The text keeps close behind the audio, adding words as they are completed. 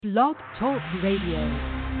Blog Talk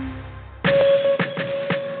Radio.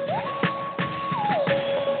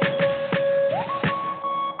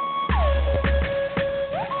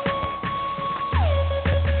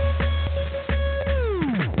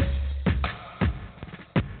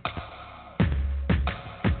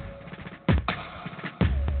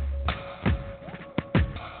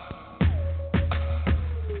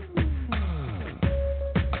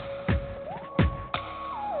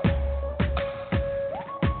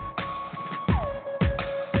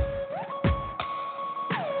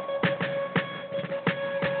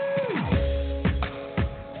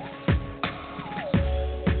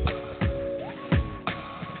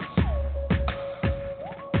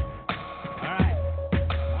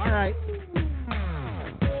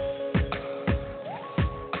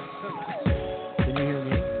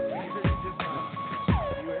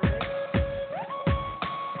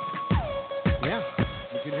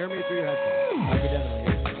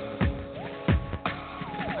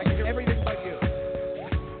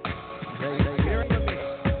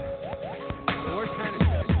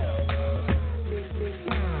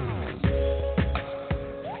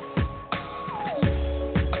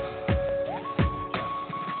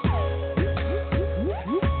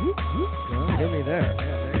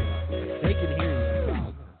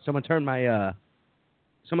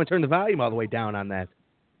 Someone turned the volume all the way down on that.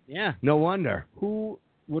 Yeah. No wonder. Who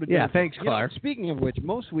would have? Yeah. Thanks, Clark. Speaking of which,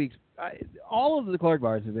 most weeks, all of the Clark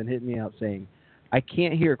bars have been hitting me out saying, "I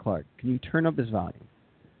can't hear Clark. Can you turn up his volume?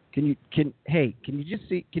 Can you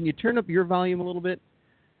turn up your volume a little bit?"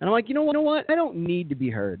 And I'm like, you know what? I don't need to be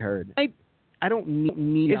heard. I don't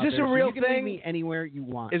need. Is this a real thing? You can leave me anywhere you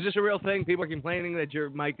want. Is this a real thing? People are complaining that your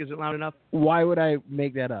mic isn't loud enough. Why would I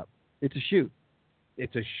make that up? It's a shoot.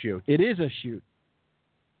 It's a shoot. It is a shoot.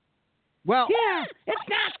 Well, yeah, it's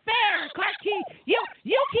not fair, Clark.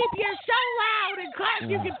 You keep yours so loud, and Clark,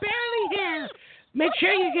 you can barely hear. Make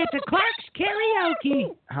sure you get to Clark's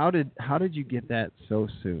karaoke. How did you get that so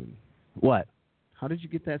soon? What? How did you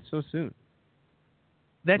get that so soon?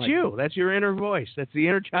 That's you. That's your inner voice. That's the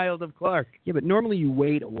inner child of Clark. Yeah, but normally you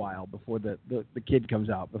wait a while before the kid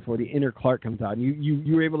comes out, before the inner Clark comes out. And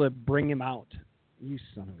you were able to bring him out. You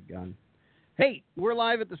son of a gun. Hey, we're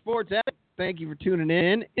live at the Sports Attic. Thank you for tuning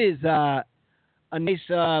in. It is a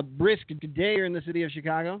nice, brisk day here in the city of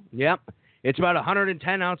Chicago. Yep. It's about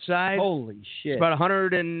 110 outside. Holy shit.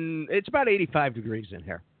 It's about 85 degrees in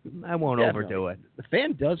here. I won't overdo it. The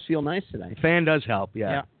fan does feel nice today. The fan does help,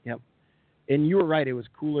 yeah. Yep. And you were right. It was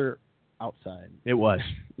cooler outside. It was.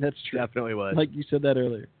 That's true. Definitely was. Like you said that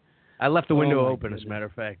earlier. I left the window open, as a matter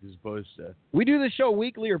of fact, as opposed to... We do this show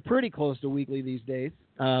weekly, or pretty close to weekly these days,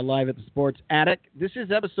 live at the Sports Attic. This is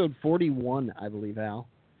episode 41, I believe, Al.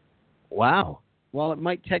 Wow. Well, it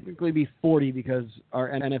might technically be 40 because our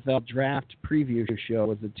NFL draft preview show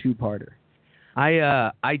was a two-parter.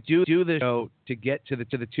 I do this show to get to the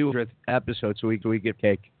 200th episode so we get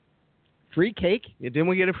cake. Free cake? Yeah, didn't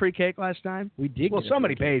we get a free cake last time? We did. Well,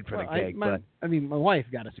 somebody paid for the cake. My wife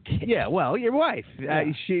got us a cake. Yeah, well, your wife. Yeah.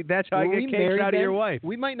 That's how I get cakes out of your wife.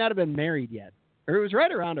 We might not have been married yet. Or it was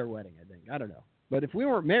right around our wedding, I think. I don't know. But if we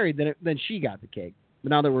weren't married, then she got the cake.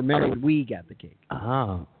 But now that we're married, we got the cake.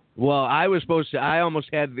 Oh. Well, I almost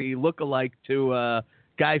had the look-alike to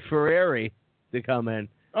Guy Fieri to come in.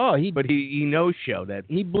 Oh, but he no-showed that.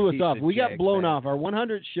 He blew us off. We got blown off. Our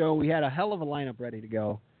 100th show, we had a hell of a lineup ready to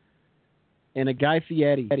go. And a Guy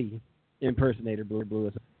Fieri impersonator blew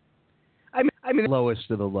us. I mean, the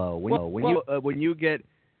lowest of the low. When you get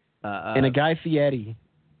and a Guy Fieri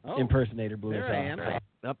impersonator blew us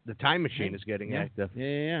off. The time machine is getting active.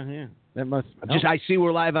 Yeah. That must. I see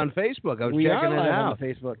we're live on Facebook. I was checking it out. We are live on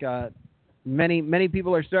Facebook. Many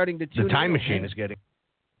people are starting to tune in. The time machine is getting.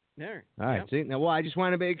 There. All right. See now. Well, I just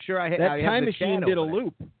want to make sure that time machine did a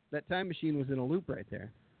loop. That time machine was in a loop right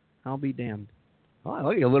there. I'll be damned. Oh,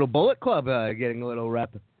 look, a little Bullet Club getting a little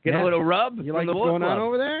rep. A little rub. You like what's going on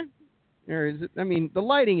over there? Or is it? I mean, the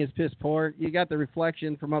lighting is piss poor. You got the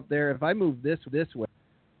reflection from up there. If I move this way,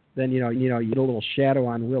 then you get a little shadow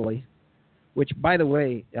on Willie. Which, by the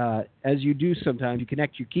way, as you do sometimes, you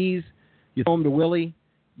connect your keys, you throw them to Willie,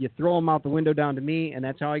 you throw them out the window down to me, and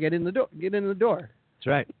that's how I get in the door. That's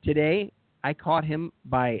right. Today, I caught him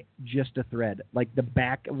by just a thread, like the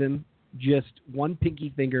back of him. Just one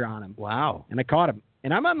pinky finger on him. Wow. And I caught him.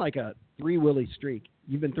 And I'm on like a 3-Willie streak.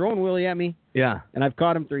 You've been throwing Willie at me? Yeah. And I've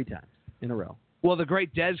caught him 3 times in a row. Well, the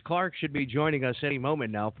great Des Clark should be joining us any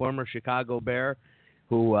moment now, former Chicago Bear,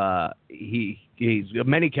 who he's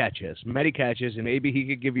many catches, and maybe he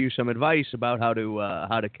could give you some advice about how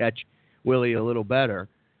to catch Willie a little better.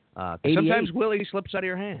 Sometimes Willie slips out of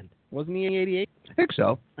your hand. Wasn't he 88? I think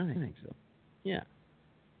so. I think so. Yeah.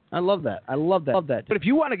 I love that. I love that. But if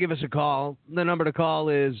you want to give us a call, the number to call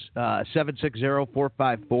is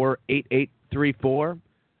 760-454-8834.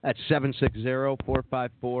 That's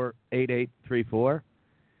 760-454-8834.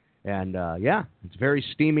 And, it's a very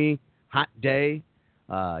steamy, hot day.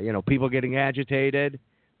 People getting agitated.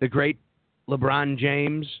 The great LeBron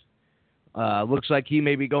James looks like he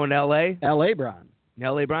may be going to L.A. L.A. Bron.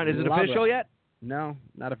 L.A. Bron. Is it official yet? No,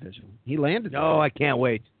 not official. He landed. Oh, I can't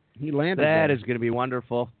wait. He landed. That is going to be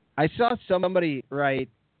wonderful. I saw somebody write,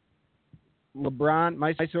 LeBron,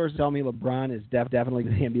 my sources tell me LeBron is definitely in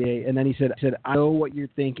the NBA. And then he said, I know what you're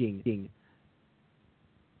thinking.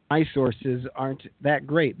 My sources aren't that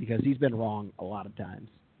great because he's been wrong a lot of times.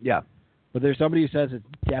 Yeah. But there's somebody who says it's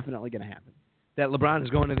definitely going to happen. That LeBron is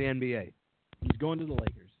going to the NBA. He's going to the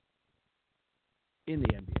Lakers. In the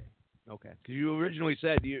NBA. Okay. Because you originally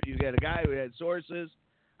said you got a guy who had sources.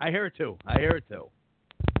 I hear it too.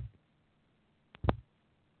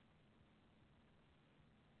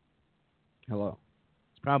 Hello.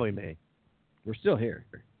 It's probably me. We're still here.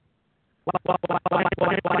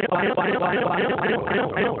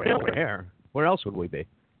 Where else would we be?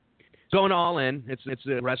 Going all in. It's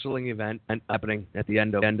a wrestling event happening at the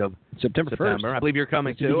end of September 1st. I believe you're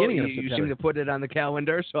coming the too. beginning of You September. seem to put it on the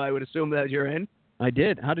calendar, so I would assume that you're in. I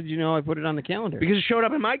did. How did you know I put it on the calendar? Because it showed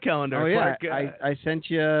up in my calendar. Oh yeah, Clark, I sent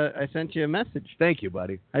you a message. Thank you,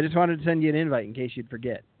 buddy. I just wanted to send you an invite in case you'd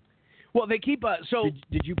forget. Well, they keep so.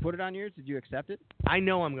 Did you put it on yours? Did you accept it? I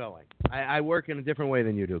know I'm going. I work in a different way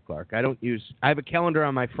than you do, Clark. I have a calendar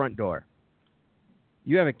on my front door.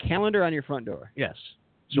 You have a calendar on your front door? Yes.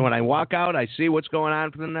 So when I walk out, I see what's going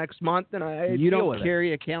on for the next month, and I You deal don't with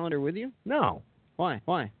carry a calendar with you? it. No. Why?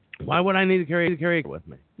 Why would I need to carry it with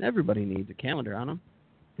me? Everybody needs a calendar on them.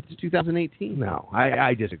 It's 2018. No,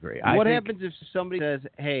 I disagree. What happens if somebody says,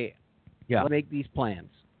 "Hey, Yeah. let's make these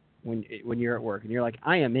plans," when you're at work and you're like,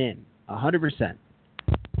 "I am in 100%."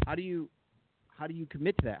 How do you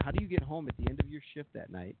commit to that? How do you get home at the end of your shift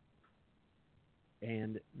that night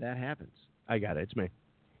and that happens? I got it. It's me.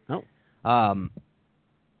 Oh.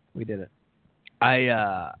 We did it.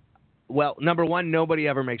 Well, number one, nobody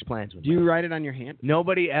ever makes plans with me. Do you write it on your hand?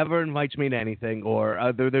 Nobody ever invites me to anything,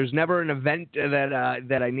 or there's never an event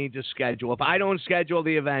that I need to schedule. If I don't schedule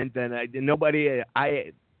the event, then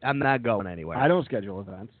I'm not going anywhere. I don't schedule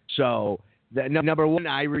events. So, number one,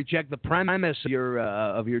 I reject the premise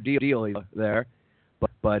of your deal there.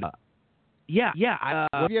 But yeah.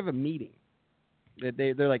 What if you have a meeting?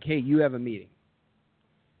 They're like, "Hey, you have a meeting."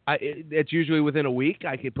 It's usually within a week.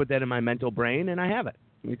 I could put that in my mental brain, and I have it.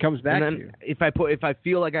 It comes back and then to you. If I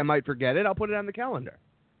feel like I might forget it, I'll put it on the calendar.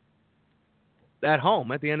 At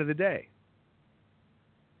home, at the end of the day.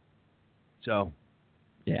 So,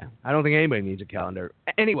 yeah, I don't think anybody needs a calendar.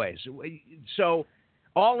 Anyways, so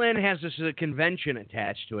All In has this convention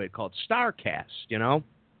attached to it called StarCast.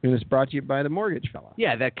 And it's brought to you by the mortgage fella.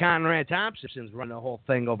 Yeah, that Conrad Thompson's running the whole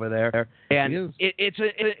thing over there, and it's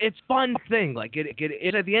a fun thing. Like it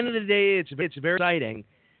at the end of the day, it's very exciting.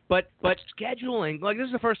 But scheduling, like this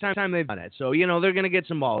is the first time they've done it, so they're going to get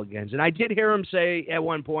some mulligans. And I did hear him say at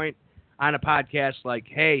one point on a podcast, like,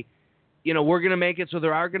 "Hey, we're going to make it so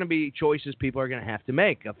there are going to be choices people are going to have to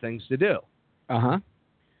make of things to do."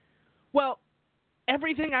 Well,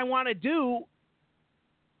 everything I want to do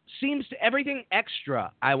everything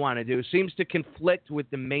extra I want to do seems to conflict with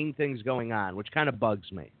the main things going on, which kind of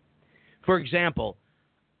bugs me. For example,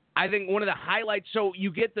 I think one of the highlights. So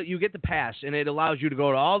you get the pass, and it allows you to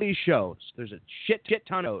go to all these shows. There's a shit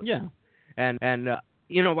ton of shows. Yeah. And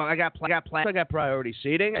I got plans. I got priority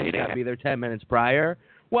seating. I got to be there 10 minutes prior.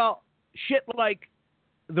 Well, shit like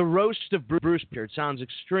the roast of Bruce Beard sounds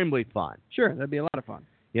extremely fun. Sure, that'd be a lot of fun.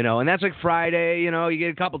 And that's like Friday. You get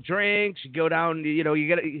a couple drinks. You go down. You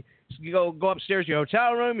go upstairs to your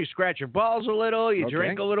hotel room. You scratch your balls a little. You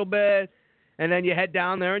drink a little bit. And then you head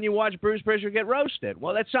down there and you watch Bruce Prichard get roasted.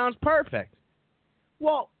 Well, that sounds perfect.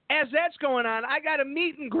 Well, as that's going on, I got a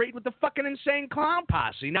meet and greet with the fucking Insane Clown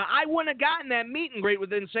Posse. Now, I wouldn't have gotten that meet and greet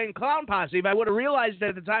with the Insane Clown Posse if I would have realized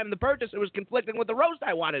at the time of the purchase it was conflicting with the roast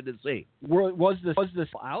I wanted to see. Was this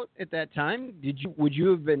out at that time? Would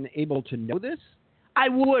you have been able to know this? I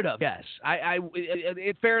would have, yes.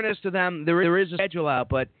 In fairness to them, there is a schedule out,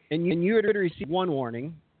 but... And you had received one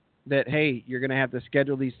warning that, hey, you're going to have to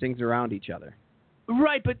schedule these things around each other.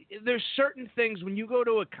 Right, but there's certain things when you go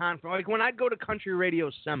to a conference, like when I'd go to country radio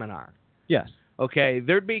seminar. Yes. Okay,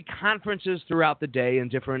 there'd be conferences throughout the day in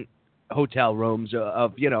different hotel rooms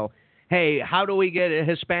of hey, how do we get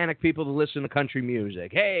Hispanic people to listen to country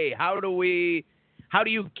music? Hey, how do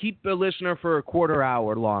you keep a listener for a quarter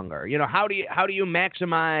hour longer? How do you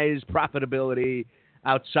maximize profitability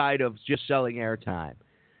outside of just selling airtime?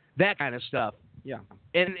 that kind of stuff. Yeah.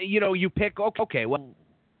 And you pick. Okay, well,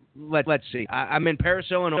 let's see. I'm in Paris,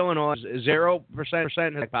 Illinois.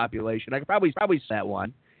 0% population. I could probably say that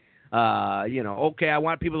one. Okay, I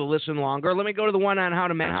want people to listen longer. Let me go to the one on how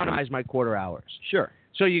to maximize my quarter hours. Sure.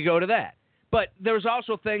 So you go to that. But there's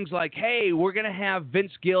also things like, hey, we're going to have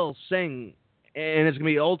Vince Gill sing, and it's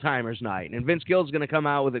going to be old timers night, and Vince Gill's going to come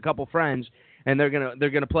out with a couple friends, and they're going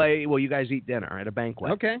to play. Well, you guys eat dinner at a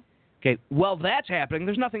banquet. Okay. Well, that's happening.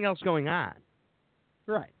 There's nothing else going on.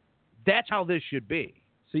 Right. That's how this should be.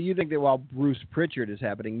 So you think that while Bruce Pritchard is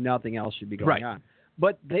happening, nothing else should be going on.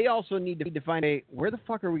 But they also need to find where the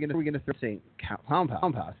fuck are we going to throw Insane Clown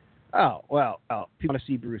Posse? Oh, well, people want to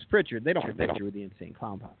see Bruce Pritchard. They don't want to picture with the Insane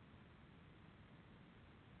Clown Posse.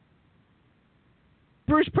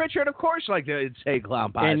 Bruce Pritchard, of course, like the Insane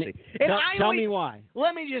Clown Posse. Tell me why.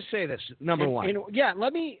 Let me just say this, number one.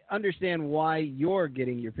 Let me understand why you're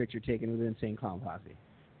getting your picture taken with the Insane Clown Posse.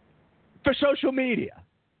 For social media.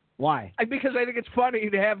 Why? Because I think it's funny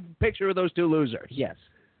to have a picture of those two losers. Yes.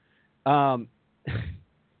 I'm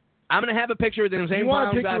going to have a picture with the Insane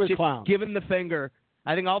Clown Posse, give him the finger.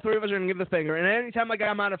 I think all three of us are going to give the finger. And anytime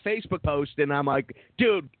I'm on a Facebook post and I'm like,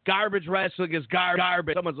 dude, garbage wrestling is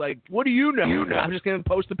garbage. Someone's like, what do you know? I'm just going to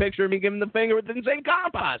post a picture of me giving the finger with the Insane Clown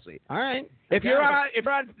Posse. All right. If you're on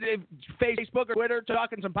Facebook or Twitter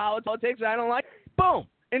talking some politics I don't like, boom.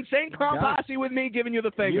 Insane Clown Posse with me giving you the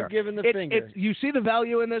finger. You're giving the finger. You see the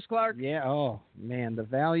value in this, Clark? Yeah. Oh, man. The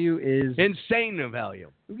value is... insane, the value.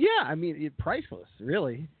 Yeah. I mean, it's priceless,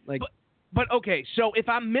 really. But okay, so if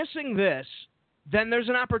I'm missing this, then there's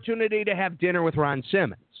an opportunity to have dinner with Ron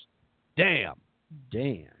Simmons. Damn.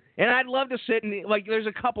 And I'd love to sit and, there's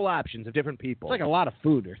a couple options of different people. It's like a lot of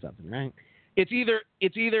food or something, right? It's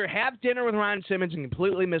either have dinner with Ron Simmons and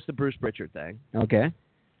completely miss the Bruce Pritchard thing. Okay.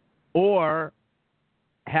 Or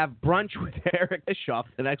have brunch with Eric Bischoff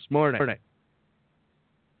the next morning.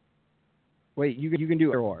 Wait, you can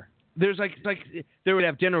do or. There's they would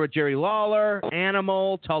have dinner with Jerry Lawler,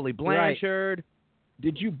 Animal, Tully Blanchard. Right.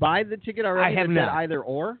 Did you buy the ticket already? I have not. Either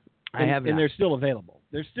or? I have not. And they're still available.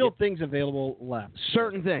 There's still things available left.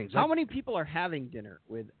 Certain things. How many people are having dinner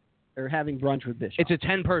with, or having brunch with Bischoff? It's a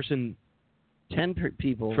 10-person. 10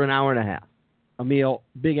 people. For an hour and a half. A meal,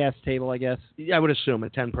 big-ass table, I guess. I would assume a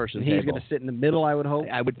 10-person table. He's going to sit in the middle, I would hope.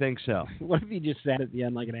 I would think so. What if he just sat at the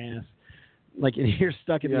end like an ass? Like, and you're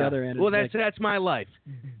stuck at the other end. Well, that's my life.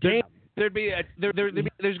 There's going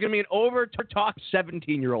to be an over-talk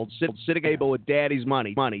 17-year-old sitting able with daddy's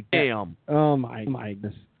money. Damn. Oh, my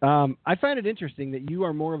goodness. I find it interesting that you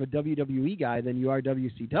are more of a WWE guy than you are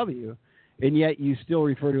WCW, and yet you still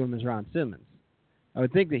refer to him as Ron Simmons. I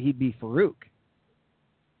would think that he'd be Farouk.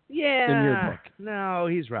 Yeah. In your book. No,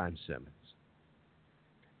 he's Ron Simmons.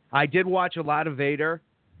 I did watch a lot of Vader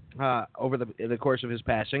over the course of his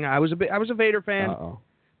passing. I was a Vader fan. Uh-oh.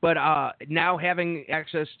 But now having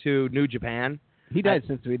access to New Japan. He died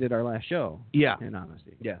since we did our last show. Yeah. In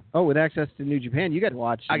honesty. Yeah. Oh, with access to New Japan, you got to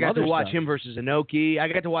watch some I got to watch stuff. him versus Inoki. I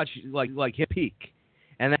got to watch like him peak.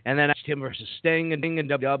 And then I watched him versus Sting and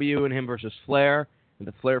WWE and him versus Flair and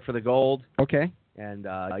the Flair for the gold. Okay. And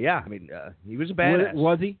he was a badass.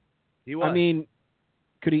 Was he? He was. I mean,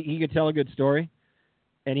 he could tell a good story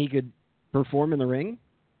and he could perform in the ring.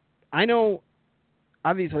 I know,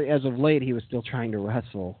 obviously, as of late, he was still trying to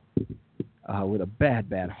wrestle with a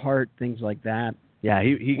bad heart, things like that. Yeah,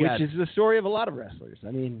 which is the story of a lot of wrestlers.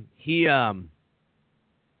 I mean, he was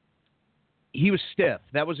stiff.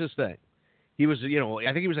 That was his thing. He was,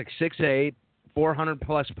 I think he was like 6'8", 400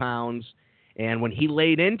 plus pounds, and when he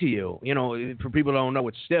laid into you, for people who don't know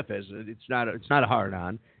what stiff is, it's not a hard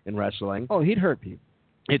on in wrestling. Oh, he'd hurt people.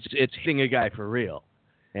 It's hitting a guy for real.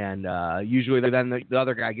 And usually then the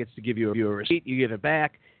other guy gets to give you a receipt, you give it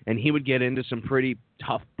back, and he would get into some pretty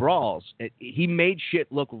tough brawls. He made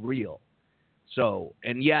shit look real. So,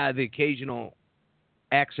 and yeah, the occasional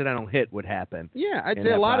accidental hit would happen. Yeah, I'd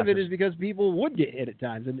say a lot of it is because people would get hit at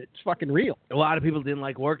times, and it's fucking real. A lot of people didn't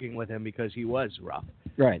like working with him because he was rough.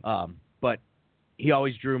 Right. But he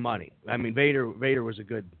always drew money. I mean, Vader was a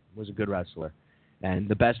good wrestler, and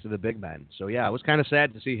the best of the big men. So yeah, it was kind of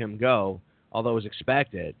sad to see him go. Although it was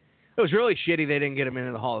expected. It was really shitty they didn't get him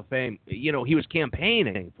into the Hall of Fame. He was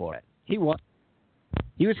campaigning for it. He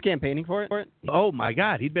was campaigning for it? Oh, my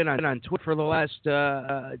God. He'd been on Twitter for the last,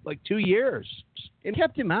 2 years. It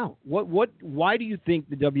kept him out. Why do you think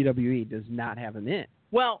the WWE does not have him in?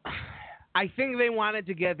 Well, I think they wanted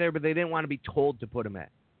to get there, but they didn't want to be told to put him in.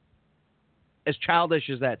 As childish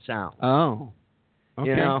as that sounds. Oh.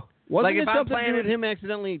 Okay. Wasn't it something to do with him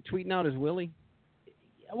accidentally tweeting out his willy?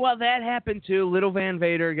 Well, that happened too. Little Van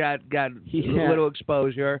Vader got a little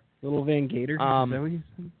exposure. Little Van Gator.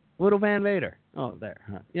 Little Van Vader. Oh, there.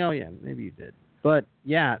 Huh. Oh, yeah, maybe you did. But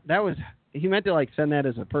yeah, that was. He meant to like send that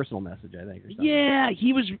as a personal message, I think, or something. Yeah,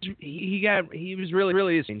 he was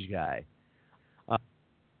really a strange guy.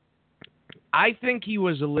 I think he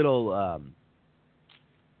was a little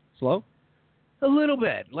Slow. a little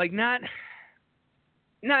bit like not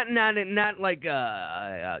like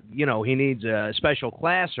he needs a special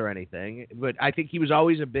class or anything, but I think he was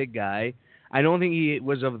always a big guy. I don't think he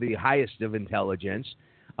was of the highest of intelligence.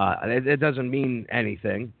 It doesn't mean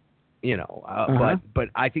anything, but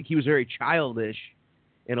I think he was very childish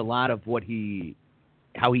in a lot of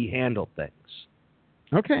how he handled things.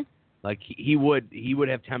 Okay. Like he would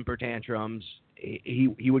have temper tantrums.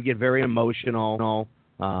 He would get very emotional.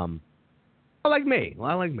 Like me.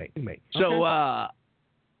 So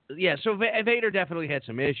so Vader definitely had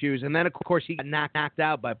some issues, and then of course he got knocked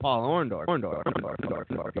out by Paul Orndorff.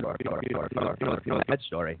 That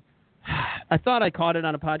story. I thought I caught it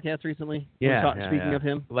on a podcast recently. Speaking of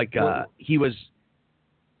him, like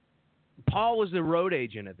Paul was the road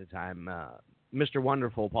agent at the time, Mr.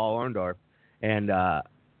 Wonderful Paul Orndorff, and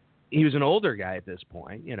he was an older guy at this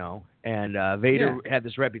point, and Vader had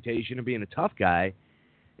this reputation of being a tough guy,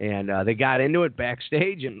 and they got into it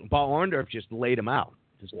backstage, and Paul Orndorff just laid him out,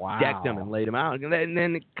 just decked him and laid him out, and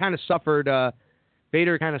then it kind of suffered.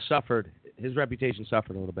 Vader kind of suffered. His reputation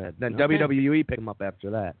suffered a little bit. Then WWE picked him up after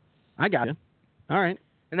that. I got you. All right.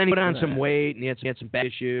 And then he put on some weight, and he had some back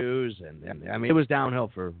issues, and I mean, it was downhill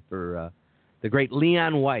for the great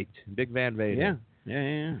Leon White, Big Van Vader.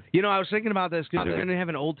 Yeah. I was thinking about this because they're going to have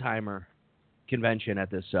an old-timer convention at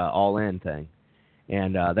this All-In thing,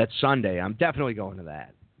 and that's Sunday. I'm definitely going to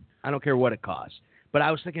that. I don't care what it costs. But I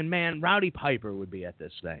was thinking, man, Rowdy Piper would be at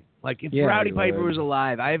this thing. Like, if Rowdy Piper was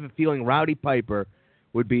alive, I have a feeling Rowdy Piper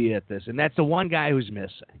would be at this, and that's the one guy who's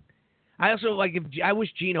missing. I also, I wish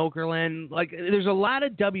Gene Okerlund, there's a lot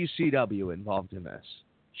of WCW involved in this.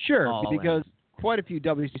 Sure, because quite a few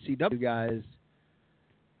WCW guys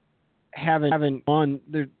haven't gone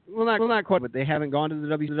there. Well, not quite, but they haven't gone to the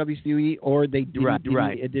WWE, or they didn't.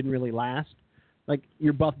 It didn't really last. Like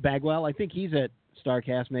your Buff Bagwell, I think he's at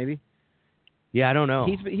StarCast, maybe. Yeah, I don't know.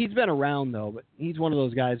 He's been around though, but he's one of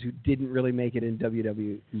those guys who didn't really make it in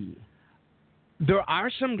WWE. There are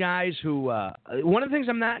some guys who. One of the things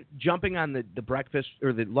I'm not jumping on the breakfast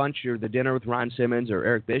or the lunch or the dinner with Ron Simmons or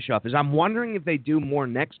Eric Bischoff is I'm wondering if they do more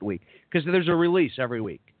next week because there's a release every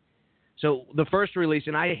week. So the first release,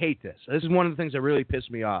 and I hate this. This is one of the things that really pissed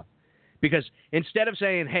me off because instead of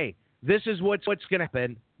saying, "Hey, this is what's going to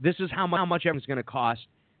happen. This is how much everything's going to cost,"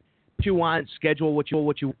 what you want, schedule what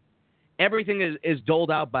you. Everything is doled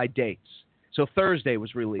out by dates. So Thursday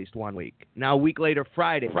was released 1 week. Now a week later,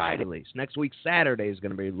 Friday released. Next week, Saturday is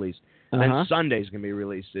going to be released. Then Sunday is going to be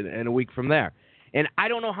released in a week from there. And I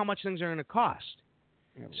don't know how much things are going to cost.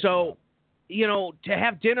 So, to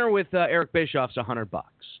have dinner with Eric Bischoff's $100.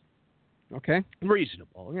 Okay.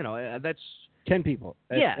 Reasonable. That's 10 people.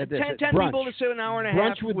 10 people to sit an hour and a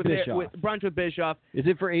half with Bischoff. Brunch with Bischoff. Is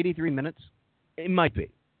it for 83 minutes? It might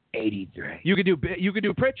be 83. You could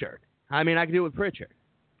do Pritchard. I mean, I could do it with Pritchard.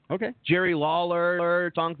 Okay. Jerry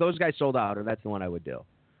Lawler, Funk, those guys sold out, or that's the one I would do.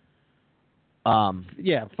 Funk.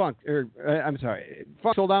 I'm sorry,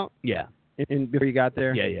 Funk sold out. Yeah. And before you got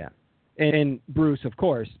there. Yeah. And Bruce, of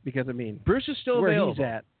course, because Bruce is still where available. He's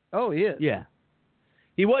at. Oh, he is. Yeah.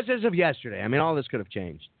 He was as of yesterday. I mean, all this could have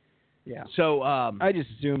changed. Yeah. So I just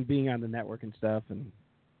assumed being on the network and stuff, and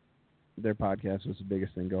their podcast was the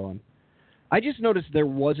biggest thing going. I just noticed there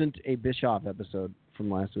wasn't a Bischoff episode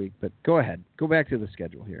from last week, but go ahead. Go back to the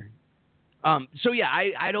schedule here.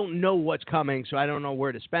 I don't know what's coming, so I don't know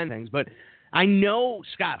where to spend things, but I know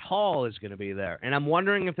Scott Hall is going to be there, and I'm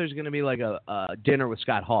wondering if there's going to be like a dinner with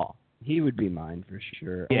Scott Hall. He would be mine for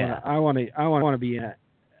sure. Yeah. I want to be in it.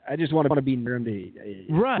 I just want to be near him to.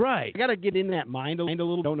 Right. I got to get in that mind a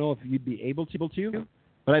little. Don't know if you'd be able to,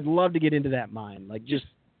 but I'd love to get into that mind. Like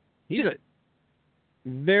he's a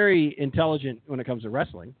very intelligent when it comes to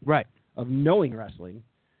wrestling. Right. Of knowing wrestling,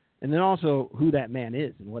 and then also who that man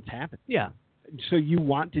is and what's happened. Yeah. So you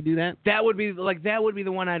want to do that? That would be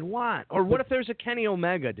the one I'd want. Or what if there's a Kenny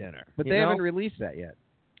Omega dinner? But they haven't released that yet.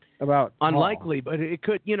 About unlikely, Hall. But it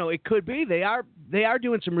could be. They are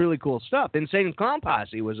doing some really cool stuff. The Insane Clown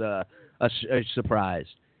Posse was a surprise.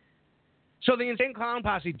 So the Insane Clown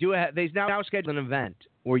Posse they now schedule an event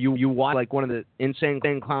where you watch like one of the Insane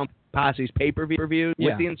Clown Posse's pay-per-view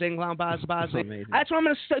with the Insane Clown Posse. That's what I'm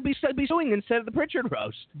going to be doing instead of the Pritchard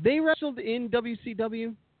roast. They wrestled in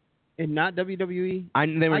WCW and not WWE.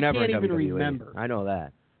 They were never in WWE. I can't even remember. I know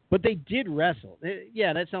that. But they did wrestle.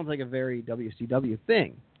 Yeah, that sounds like a very WCW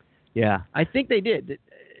thing. Yeah. I think they did.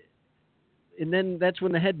 and then that's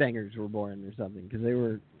when the Headbangers were born or something because they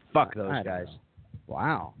were. Fuck those I don't guys. know.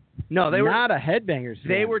 Wow. No, they were not a Headbangers.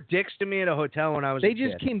 They fan. were dicks to me at a hotel when I was. They a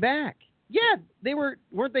just kid. came back. Yeah, they weren't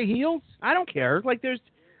they heels? I don't care. Like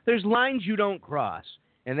there's lines you don't cross,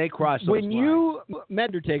 and they crossed those When lines. you met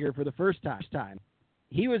Undertaker for the first time,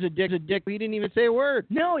 he was a dick. He didn't even say a word.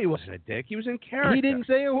 No, he wasn't a dick. He was in character. He didn't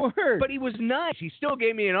say a word. But he was nice. He still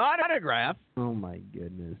gave me an autograph. Oh my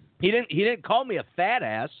goodness. He didn't call me a fat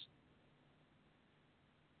ass.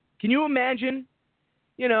 Can you imagine?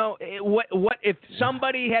 You know, what if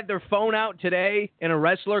somebody had their phone out today and a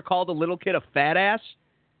wrestler called a little kid a fat ass?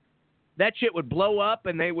 That shit would blow up,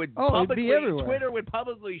 and they would it'd be everywhere. Twitter would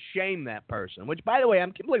publicly shame that person, which, by the way,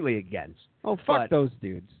 I'm completely against. Oh, fuck those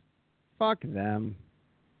dudes. Fuck them.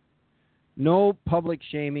 No public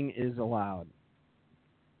shaming is allowed.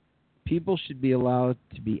 People should be allowed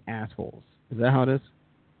to be assholes. Is that how it is?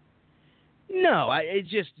 No, it's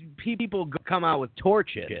just people come out with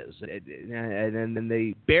torches, and then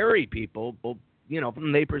they bury people, you know,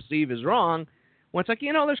 from they perceive as wrong. When it's like,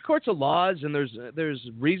 you know, there's courts of laws, and there's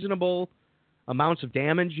reasonable amounts of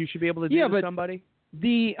damage you should be able to do to somebody.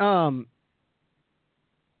 The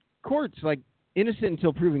courts, like, innocent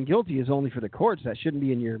until proven guilty is only for the courts. That shouldn't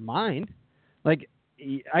be in your mind. Like,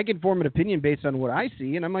 I can form an opinion based on what I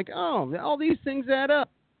see, and I'm like, oh, all these things add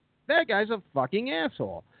up. That guy's a fucking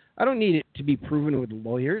asshole. I don't need it to be proven with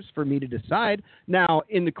lawyers for me to decide. Now,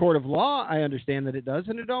 in the court of law, I understand that it does,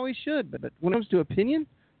 and it always should. But when it comes to opinion,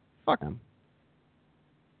 fuck them.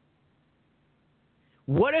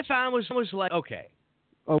 What if I was like, okay.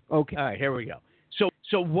 Oh, okay. All right, here we go.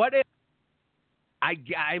 So what if I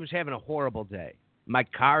was having a horrible day? My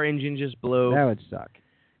car engine just blew. That would suck.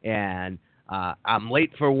 And I'm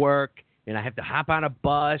late for work, and I have to hop on a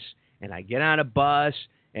bus, and I get on a bus,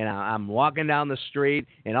 and I'm walking down the street,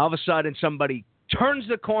 and all of a sudden somebody turns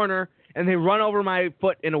the corner, and they run over my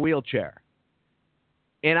foot in a wheelchair.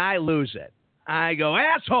 And I lose it. I go,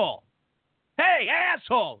 asshole! Hey,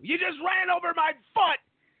 asshole! You just ran over my foot!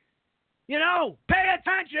 You know, pay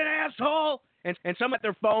attention, asshole! And some at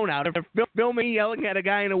their phone out. They're filming yelling at a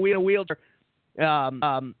guy in a wheelchair.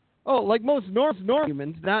 Like most normal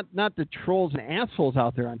humans, not the trolls and assholes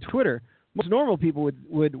out there on Twitter. Most normal people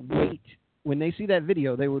would wait. When they see that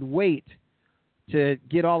video, they would wait to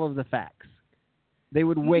get all of the facts. They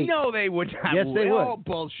would wait. No, they would not. Yes, they would. Oh,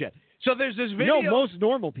 bullshit. So there's this video. No, most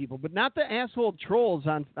normal people, but not the asshole trolls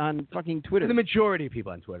on fucking Twitter. The majority of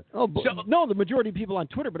people on Twitter. No, the majority of people on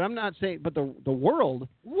Twitter, but I'm not saying, but the world.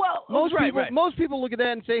 Well, most people look at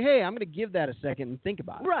that and say, hey, I'm going to give that a second and think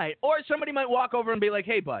about it. Right. Or somebody might walk over and be like,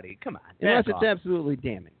 hey, buddy, come on. Unless it's absolutely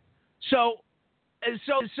damning. So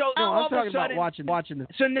No, all I'm talking of a sudden, about watching this.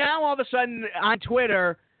 So now all of a sudden on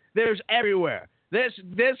Twitter, there's everywhere. This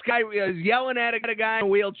guy is yelling at a guy in a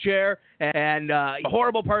wheelchair and a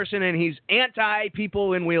horrible person, and he's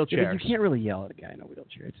anti-people in wheelchairs. You can't really yell at a guy in a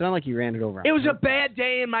wheelchair. It's not like he ran it over. It was a bad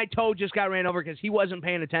day, and my toe just got ran over because he wasn't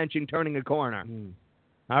paying attention turning a corner.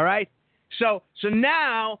 All right? So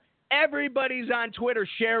now everybody's on Twitter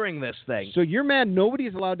sharing this thing. So you're mad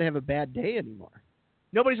nobody's allowed to have a bad day anymore.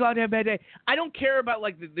 Nobody's allowed to have a bad day. I don't care about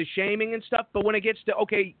like the shaming and stuff, but when it gets to,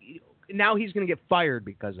 okay, now he's going to get fired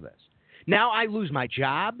because of this. Now I lose my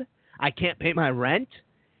job. I can't pay my rent.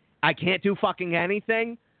 I can't do fucking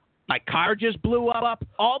anything. My car just blew up,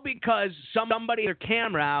 all because somebody had their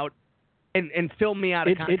camera out and filmed me out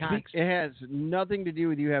of context. It has nothing to do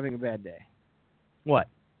with you having a bad day. What?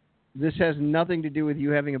 This has nothing to do with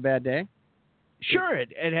you having a bad day? Sure,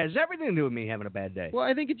 it has everything to do with me having a bad day. Well,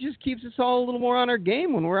 I think it just keeps us all a little more on our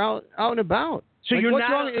game when we're out and about. So like, you're what's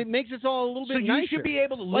not. wrong? It makes us all a little bit nicer. So you should be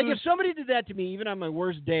able to lose. Like if somebody did that to me, even on my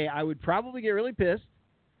worst day, I would probably get really pissed.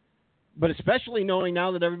 But especially knowing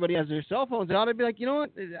now that everybody has their cell phones out, I'd be like, you know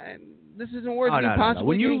what? This isn't worth me possibly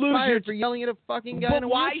when you getting lose fired for yelling at a fucking guy in a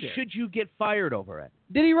why wheelchair. should you get fired over it?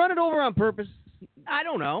 Did he run it over on purpose? I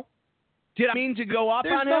don't know. Did I mean to go off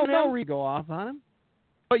There's on him? no reason to go off on him.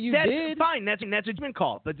 But you did. Fine. That's a judgment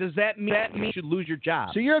call. But does that mean you should lose your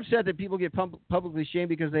job? So you're upset that people get publicly shamed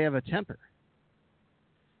because they have a temper?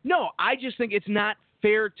 No, I just think it's not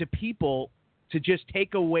fair to people to just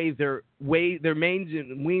take away their means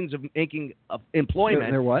and means of making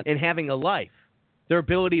employment Their what? and having a life, their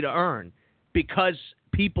ability to earn, because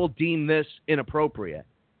people deem this inappropriate.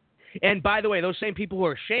 And by the way, those same people who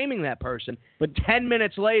are shaming that person, but 10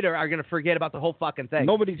 minutes later are going to forget about the whole fucking thing.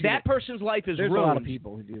 That person's life is ruined. There's a lot of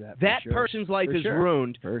people who do that. That person's life is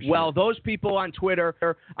ruined. Well, those people on Twitter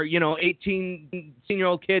are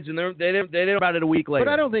 18-year-old kids, and they know about it a week later.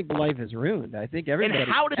 But I don't think life is ruined. I think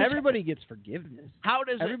everybody gets forgiveness.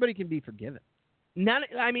 Everybody can be forgiven.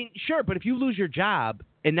 Sure, but if you lose your job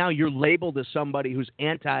and now you're labeled as somebody who's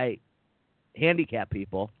anti-handicap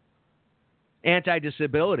people,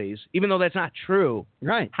 anti-disabilities, even though that's not true,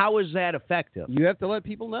 right? How is that effective? You have to let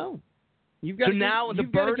people know. You've got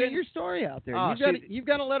to get your story out there. You've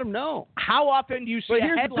got to let them know. How often do you see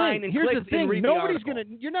a headline and click and read the article?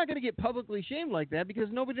 You're not going to get publicly shamed like that because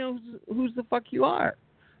nobody knows who's the fuck you are.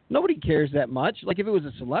 Nobody cares that much. Like if it was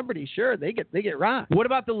a celebrity, sure, they get rocked. What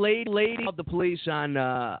about the lady of the police on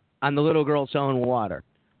the little girl selling water?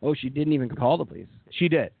 Oh, she didn't even call the police. She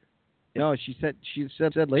did. No, she said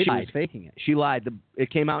lady was faking it. She lied. It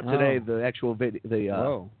came out today. The actual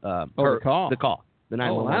video. The call. The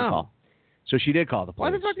 911 call. So she did call the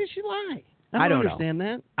police. Why the fuck did she lie? I don't understand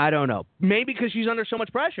that. I don't know. Maybe because she's under so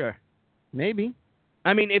much pressure. Maybe.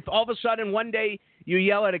 I mean, if all of a sudden one day you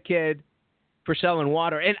yell at a kid for selling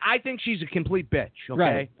water, and I think she's a complete bitch. Okay,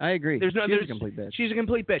 right. I agree. She's a complete bitch. She's a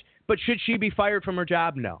complete bitch. But should she be fired from her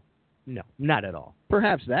job? No, not at all.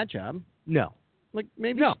 Perhaps that job. No. Like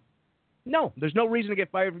maybe. No. There's no reason to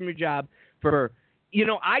get fired from your job for.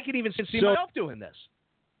 I could even see myself doing this.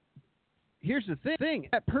 Here's the thing.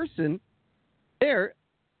 That person there,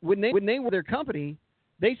 when they were their company,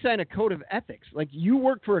 they sign a code of ethics. Like you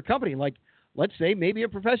work for a company, like let's say maybe a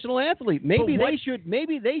professional athlete. Maybe they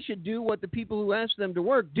should do what the people who ask them to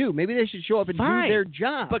work do. Maybe they should show up and do their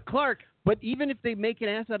job. But Clark, even if they make an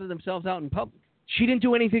ass out of themselves out in public, she didn't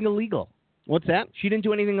do anything illegal. What's that? She didn't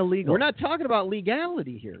do anything illegal. We're not talking about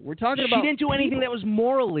legality here. We're talking about she didn't do anything that was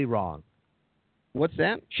morally wrong. What's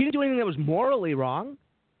that? She didn't do anything that was morally wrong.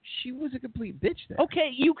 She was a complete bitch there. Okay,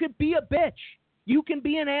 you could be a bitch. You can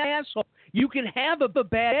be an asshole. You can have a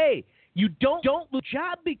bad day. You don't lose a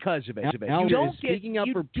job because of it. Al, speaking up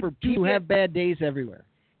for people who have bad days everywhere.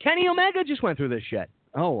 Kenny Omega just went through this shit.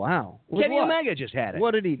 Oh, wow. Kenny Omega just had it.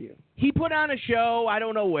 What did he do? He put on a show, I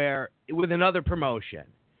don't know where, with another promotion.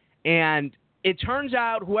 And it turns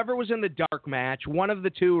out whoever was in the dark match, one of the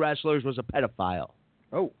two wrestlers was a pedophile.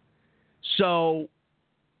 Oh. So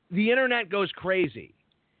the internet goes crazy.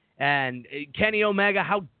 And Kenny Omega,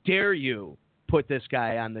 how dare you put this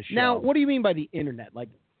guy on the show? Now, what do you mean by the internet? Like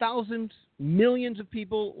thousands, millions of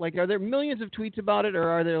people? Like, are there millions of tweets about it, or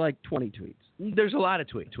are there like 20 tweets? There's a lot of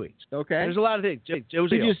tweets. Okay. There's a lot of things. Did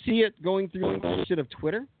you see it going through the shit of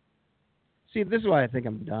Twitter? See, this is why I think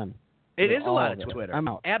I'm done. It is a lot of Twitter. I'm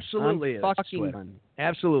out. Absolutely, I'm it's Twitter. done.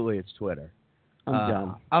 Absolutely, it's Twitter. I'm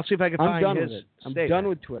done. I'll see if I can find done his with it. statement. I'm done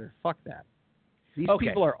with Twitter. Fuck that. These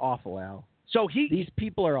people are awful, Al. So these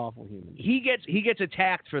people are awful humans. He gets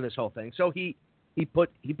attacked for this whole thing. So he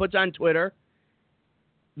puts on Twitter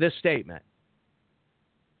this statement.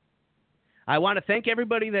 I want to thank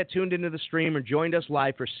everybody that tuned into the stream or joined us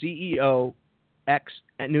live for CEO X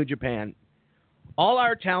at New Japan. All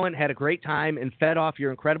our talent had a great time and fed off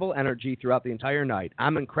your incredible energy throughout the entire night.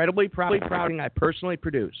 I'm incredibly proud I personally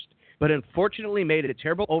produced, but unfortunately made a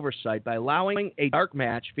terrible oversight by allowing a dark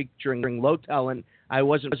match featuring low talent I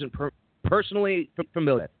wasn't personally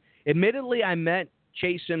familiar with. Admittedly, I met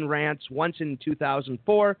Chasen Rance once in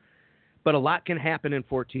 2004, but a lot can happen in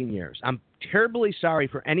 14 years. I'm terribly sorry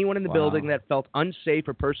for anyone in the building that felt unsafe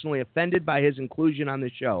or personally offended by his inclusion on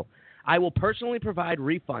the show. I will personally provide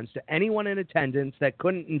refunds to anyone in attendance that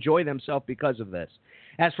couldn't enjoy themselves because of this.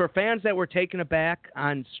 As for fans that were taken aback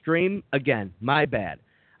on stream, again, my bad.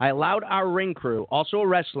 I allowed our ring crew, also a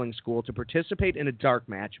wrestling school, to participate in a dark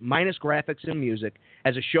match, minus graphics and music,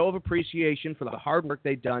 as a show of appreciation for the hard work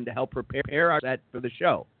they'd done to help prepare our set for the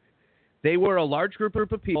show. They were a large group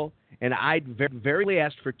of people, and I'd very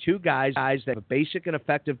asked for two guys that have a basic and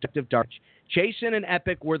effective dark. Chasen and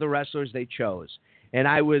Epic were the wrestlers they chose, and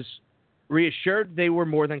I was reassured they were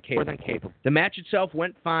more than capable. The match itself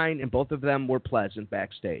went fine, and both of them were pleasant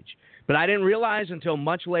backstage. But I didn't realize until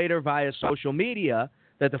much later via social media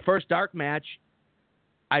that the first dark match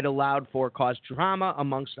I'd allowed for caused drama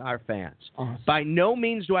amongst our fans. Awesome. By no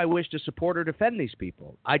means do I wish to support or defend these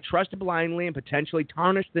people. I trusted blindly and potentially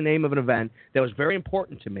tarnished the name of an event that was very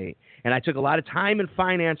important to me, and I took a lot of time and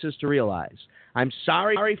finances to realize. I'm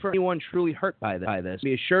sorry for anyone truly hurt by this.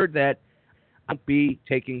 Be assured that I won't be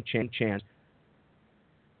taking chance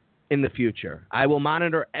in the future. I will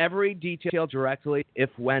monitor every detail directly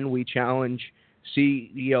when we challenge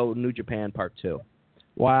CEO New Japan Part 2.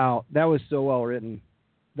 Wow, that was so well written.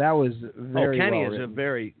 That was very Kenny well is written. a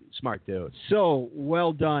very smart dude. So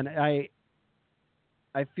well done. I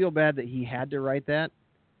feel bad that he had to write that.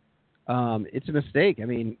 It's a mistake. I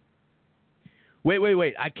mean,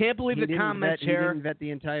 wait. I can't believe the comments here. He didn't vet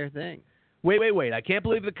the entire thing. Wait. I can't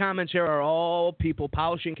believe the comments here are all people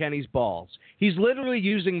polishing Kenny's balls. He's literally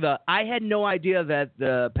using I had no idea that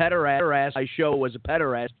the pederast show was a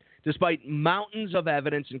pederast despite mountains of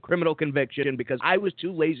evidence and criminal conviction because I was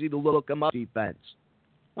too lazy to look him up defense.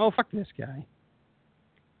 Oh, fuck this guy.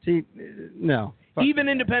 See, no. Fuck Even this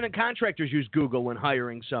guy. independent contractors use Google when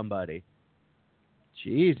hiring somebody.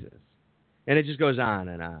 Jesus. And it just goes on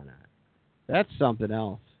and on and on. That's something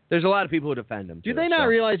else. There's a lot of people who defend him. Do too, they not so.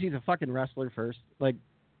 realize he's a fucking wrestler first? Like,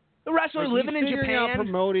 The wrestler he's living in figuring out Japan?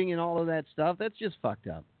 promoting and all of that stuff. That's just fucked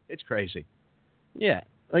up. It's crazy. Yeah.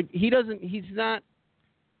 Like, he's not,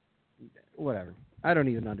 whatever. I don't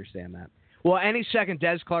even understand that. Well, any second,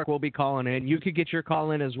 Des Clark will be calling in. You could get your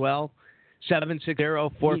call in as well.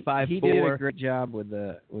 760-454-8834. He did a great job with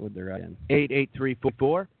the run.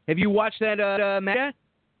 8834. Have you watched that match?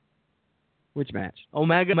 Which match?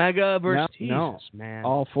 Omega versus no. Jesus, man.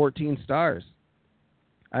 All 14 stars.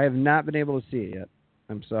 I have not been able to see it yet.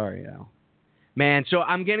 I'm sorry, Al. Man, so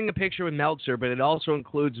I'm getting a picture with Meltzer, but it also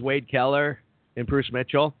includes Wade Keller and Bruce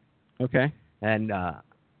Mitchell. Okay. And I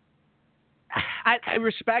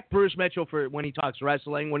respect Bruce Mitchell for when he talks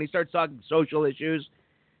wrestling. When he starts talking social issues,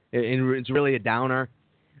 it's really a downer.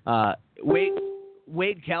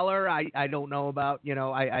 Wade Keller, I don't know about. You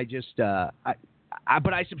know,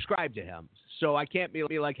 but I subscribe to him, so I can't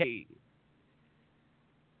be like, hey,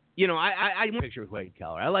 you know, I want a picture with Wade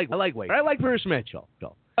Keller. I like Wade. I like Bruce Mitchell,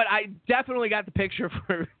 but I definitely got the picture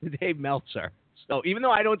for Dave Meltzer. So even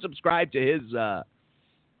though I don't subscribe to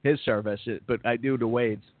his service, but I do to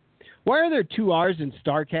Wade's. Why are there 2 R's in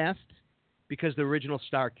StarCast? Because the original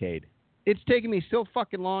Starcade. It's taken me so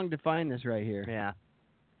fucking long to find this right here. Yeah.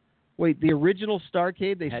 Wait, the original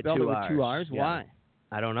Starcade, they Had spelled it with 2 2 R's? Yeah. Why?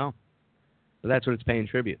 I don't know. But that's what it's paying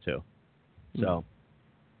tribute to. So,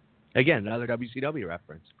 again, another WCW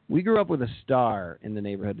reference. We grew up with a star in the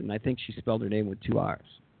neighborhood, and I think she spelled her name with 2 R's.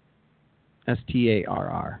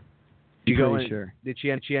 Starr. Did Sure. Did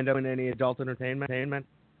she end up in any adult entertainment?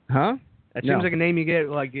 Huh? That seems like a name you get,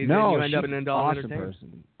 like you end up in adult awesome entertainment.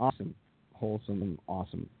 person. Awesome. Wholesome.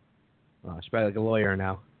 Awesome. Oh, she's probably like a lawyer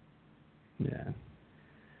now. Yeah.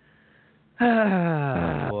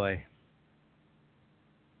 Ah, boy.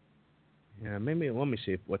 Yeah, maybe let me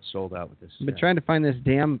see what's sold out with this. I've been trying to find this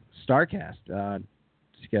damn StarCast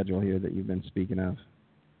schedule here that you've been speaking of.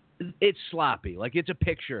 It's sloppy. Like, it's a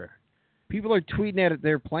picture. People are tweeting at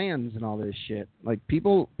their plans and all this shit. Like,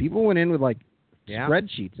 people went in with, like,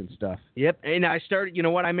 spreadsheets and stuff. Yep. And I started, you know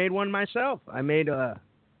what? I made one myself. I made not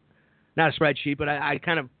a spreadsheet, but I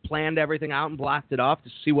kind of planned everything out and blocked it off to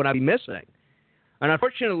see what I'd be missing. And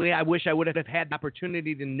unfortunately, I wish I would have had the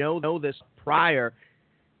opportunity to know this prior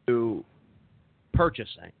to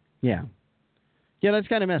purchasing. Yeah. Yeah, that's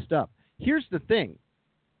kind of messed up. Here's the thing.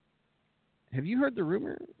 Have you heard the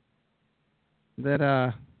rumor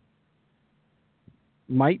that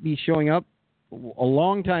might be showing up? A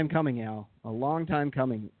long time coming, Al. A long time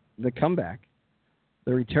coming. The comeback.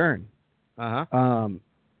 The return. Uh-huh.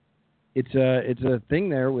 It's a thing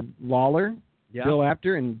there with Lawler, Bill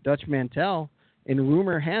Apter, and Dutch Mantell. And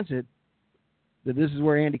rumor has it that this is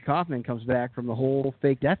where Andy Kaufman comes back from the whole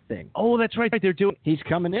fake death thing. Oh, that's right. They're doing. He's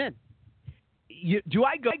coming in. Do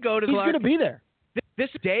I go to? He's going to be there. This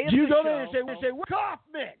day of you the go show, there and say, "We're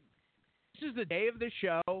Kaufman." This is the day of the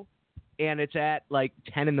show, and it's at like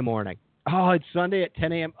 10 in the morning. Oh, it's Sunday at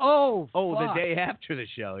 10 a.m. Oh, the day after the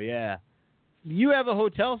show. Yeah. You have a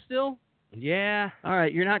hotel still? Yeah. All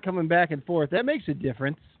right, you're not coming back and forth. That makes a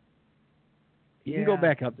difference. You can go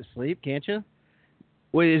back up to sleep, can't you?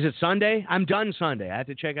 Wait, is it Sunday? I'm done Sunday. I have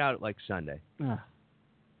to check out like Sunday.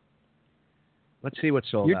 Let's see what's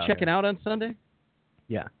sold out. You're checking out on Sunday?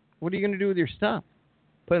 Yeah. What are you going to do with your stuff?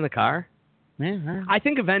 Put in the car. Man, I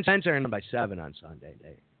think events are in by 7 on Sunday,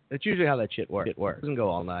 Dave. That's usually how that shit works. It doesn't go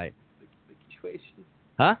all night.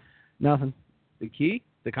 Huh? Nothing. The key?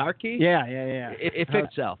 The car key? Yeah. It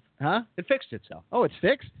fixed itself. Huh? It fixed itself. Oh, it's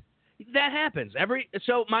fixed? That happens.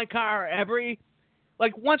 So my car,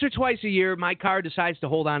 like once or twice a year, my car decides to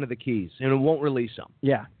hold on to the keys and it won't release them.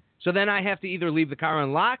 Yeah. So then I have to either leave the car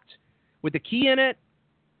unlocked with the key in it,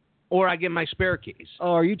 or I get my spare keys.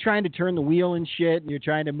 Oh, are you trying to turn the wheel and shit, and you're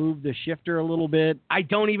trying to move the shifter a little bit? I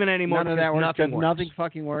don't even anymore. None of that works. Nothing works. Nothing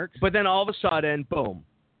fucking works. But then all of a sudden, boom.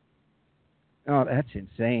 Oh, that's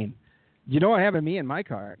insane. You know what happened to me in my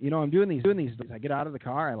car? You know, I'm doing these. I get out of the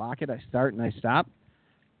car, I lock it, I start, and I stop.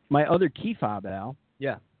 My other key fob, Al.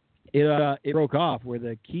 Yeah. It broke off where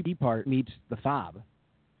the key part meets the fob,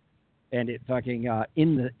 and it fucking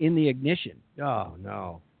in the ignition. Oh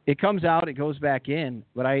no. It comes out, it goes back in,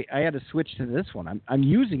 but I had to switch to this one. I'm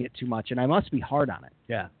using it too much, and I must be hard on it.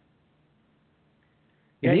 Yeah.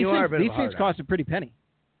 And Yeah, you are a bit these of a hard things cost a pretty penny.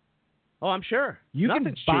 Oh, I'm sure. You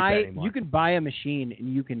Nothing's can buy cheap anymore. you can buy a machine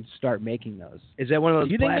and you can start making those. Is that one of those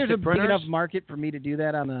Do you think plastic there's a printers? big enough market for me to do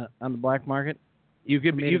that on the black market? You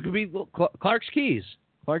could be Clark's Keys.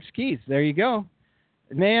 Clark's Keys. There you go.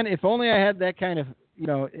 Man, if only I had that kind of,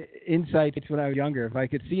 insight when I was younger. If I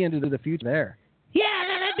could see into the future there. Yeah,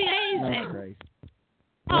 that'd be amazing. Oh, Christ.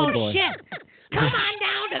 Oh, boy. shit. Come on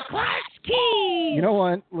down to Clark's Keys. You know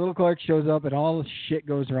what? Little Clark shows up and all the shit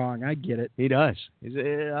goes wrong. I get it. He does.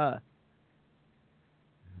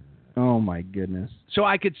 Oh, my goodness. So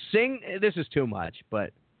I could sing. This is too much,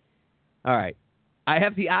 but all right. I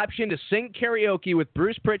have the option to sing karaoke with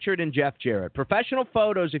Bruce Pritchard and Jeff Jarrett. Professional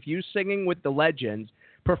photos of you singing with the legends.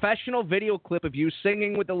 Professional video clip of you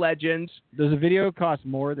singing with the legends. Does a video cost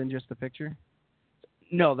more than just the picture?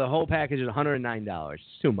 No, the whole package is $109. It's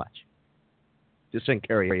too much. To sing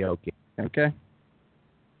karaoke. Okay.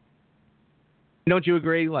 Don't you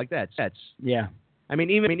agree? Like that's Yeah. I mean,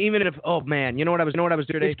 even if you know what I was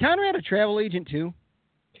doing today? Is Conrad a travel agent too?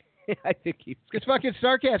 I think he's fucking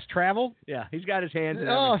Starcast travel. Yeah, he's got his hands in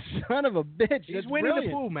Oh, everything. son of a bitch! He's That's Winnie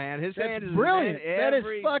brilliant. the Pooh, man. His hand is brilliant. in That is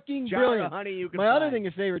every fucking jar brilliant. of honey you can My find. other thing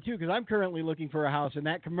is favorite too, because I'm currently looking for a house, and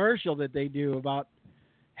that commercial that they do about,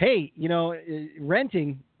 hey,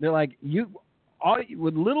 renting. They're like,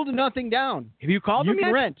 with little to nothing down, Have you called you him can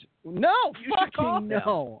yet? rent. No, You should call fucking him.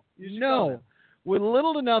 no, You should call him. no. With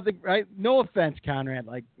little to nothing, right? No offense, Conrad.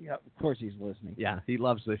 Like, of course he's listening. Yeah, he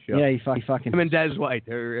loves this show. Yeah, he fucking. Him and Des White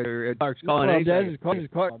or Clark's calling Well, anything. Des is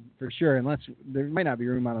called for sure, unless there might not be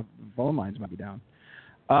room on the phone lines might be down.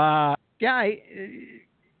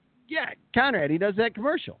 Conrad, he does that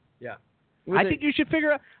commercial. Yeah. With I it- think you should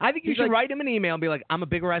figure out. I think you He's should like- write him an email and be like, "I'm a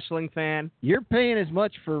big wrestling fan." You're paying as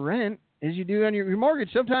much for rent as you do on your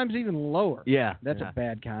mortgage, sometimes even lower. Yeah, That's a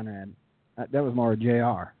bad Conrad. That was more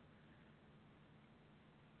JR.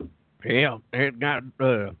 Yeah, it got.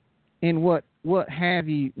 And what have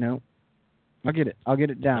you? No, I'll get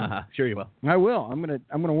it down. Sure you will. I will. I'm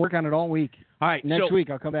gonna work on it all week. All right, Next week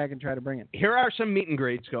I'll come back and try to bring it. Here are some meet and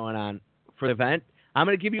greets going on for the event. I'm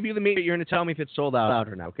going to give you the meet. You're going to tell me if it's sold out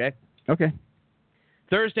or not. Okay. Okay.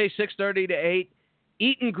 Thursday, 6:30 to 8.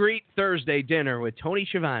 Eat and greet Thursday dinner with Tony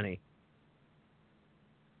Schiavone.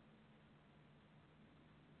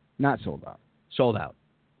 Not sold out. Sold out.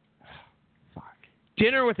 Fuck.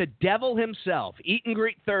 Dinner with the devil himself. Eat and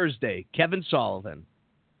greet Thursday. Kevin Sullivan.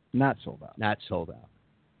 Not sold out. Not sold out.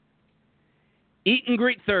 Eat and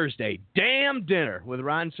greet Thursday. Damn dinner with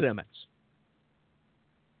Ron Simmons.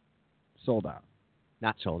 Sold out.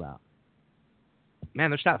 Not sold out. Man,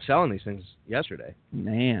 they stopped selling these things yesterday.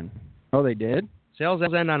 Man. Oh, they did? Sales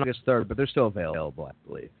end on August 3rd, but they're still available, I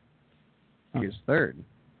believe. August 3rd.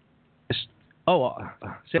 It's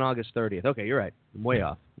on August 30th. Okay, you're right. I'm way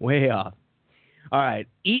off. Way off. All right.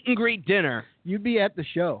 Eat and greet dinner. You'd be at the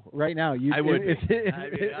show right now. I would If, be.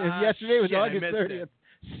 if yesterday was shit, I August missed 30th. it.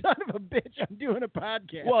 Son of a bitch, I'm doing a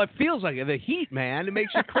podcast. Well, it feels like it. The heat, man. It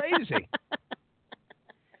makes you crazy.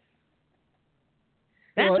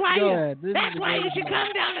 That's Go why ahead. This is That's the why you greatest should one.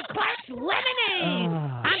 come down to Clark's Lemonade.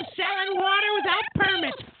 Ah. I'm selling water without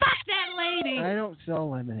permits. Fuck that lady. I don't sell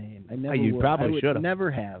lemonade. I never you would. probably I would should've.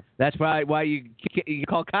 never have. That's why you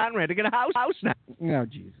call Conrad to get a house now. Oh,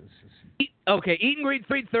 Jesus. Eat and greet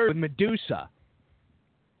Thursday with Medusa.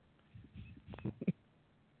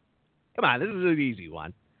 Come on, this is an easy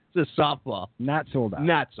one. This is a softball. Not sold out.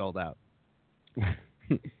 Not sold out.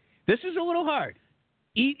 This is a little hard.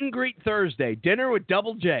 Eat and greet Thursday. Dinner with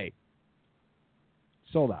Double J.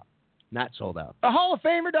 Sold out. Not sold out. A Hall of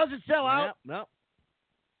Famer doesn't sell out. No.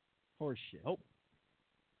 Horse shit. Oh.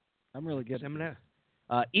 I'm really good at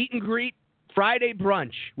this. Eat and greet Friday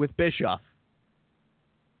brunch with Bischoff.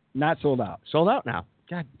 Not sold out. Sold out now.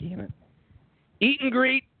 God damn it. Eat and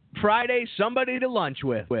greet Friday somebody to lunch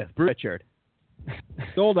with Richard.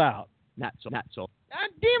 Sold out. Not sold. God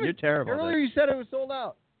damn it. You're terrible. Earlier you said it was sold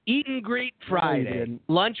out. Eat and greet you Friday. didn't.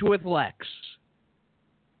 Lunch with Lex.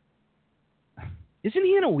 Isn't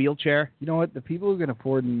he in a wheelchair? You know what? The people who can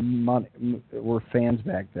afford money were fans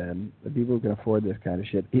back then. The people who can afford this kind of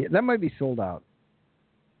shit. That might be sold out.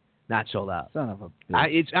 Not sold out. Son of a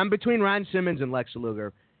bitch. I'm between Ron Simmons and Lex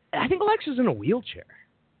Luger. I think Lex is in a wheelchair.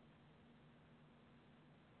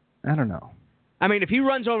 I don't know. I mean, if he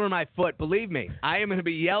runs over my foot, believe me, I am going to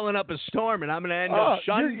be yelling up a storm, and I'm going to end up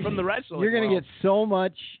shunned from the wrestling You're going to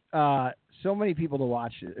world. get so many people to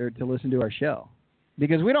watch or to listen to our show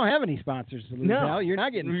because we don't have any sponsors to lose No. out. You're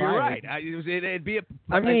not getting You're fired. right. It'd be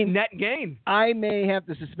I mean, net gain. I may have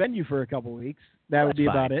to suspend you for a couple of weeks. That would be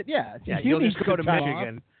That's about fine. it. Yeah. Yeah, You you'll need just go to some time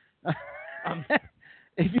Michigan. off.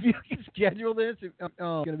 If you can schedule this, it's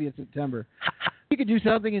going to be in September. You could do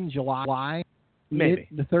something in July. Maybe.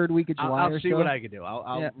 The third week of July I'll or see so. what I can do.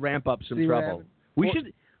 I'll ramp up some See what trouble. happens. We Well,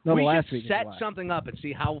 should No, the we last should week of set July. something up and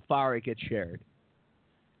see how far it gets shared.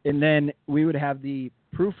 And then we would have the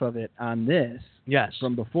proof of it on this Yes.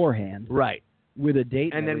 from beforehand Right. with a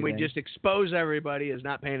date And then we everything. just expose everybody as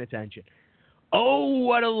not paying attention. Oh,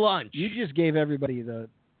 what a lunch. You just gave everybody the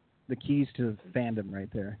keys to fandom right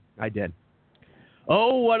there. I did.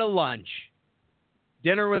 Oh, what a lunch.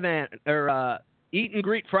 Dinner with eat and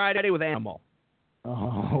greet Friday with Animal.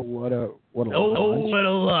 Oh, what a Oh, lunch. what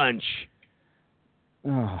a lunch.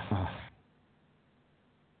 Oh.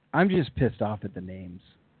 I'm just pissed off at the names.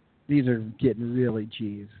 These are getting really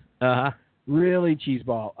cheese. Uh-huh. Really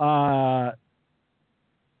cheeseball.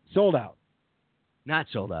 Sold out. Not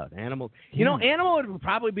sold out. Animal. You know, Animal would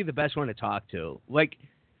probably be the best one to talk to. Like,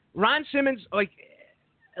 Ron Simmons, like,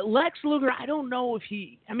 Lex Luger, I don't know if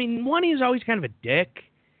one, he's always kind of a dick.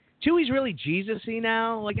 Two, he's really Jesus-y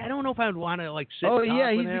now. Like, I don't know if I would want to, like, sit and talk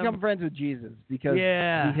he's with him. become friends with Jesus because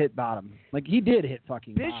Yeah. he hit bottom. Like, he did hit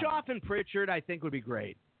fucking bottom. Bischoff and Pritchard, I think, would be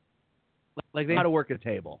great. Like, they know how to work a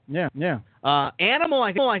table. Yeah. Animal,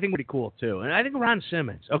 I think, would be cool, too. And I think Ron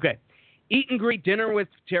Simmons. Okay. Eat and greet dinner with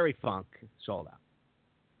Terry Funk. Sold out.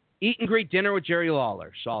 Eat and greet dinner with Jerry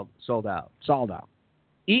Lawler. Sold out. Sold out.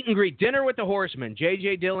 Eat and greet dinner with the Horsemen.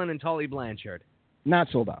 J.J. Dillon and Tully Blanchard. Not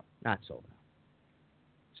sold out. Not sold out.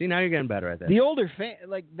 See, now you're getting better at that. The older fan,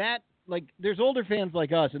 there's older fans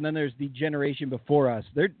like us, and then there's the generation before us.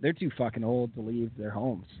 They're too fucking old to leave their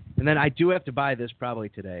homes. And then I do have to buy this probably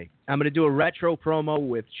today. I'm going to do a retro promo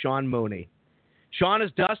with Sean Mooney. Sean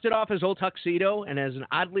has dusted off his old tuxedo and has an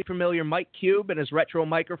oddly familiar mic cube and his retro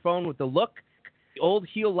microphone with the look, the old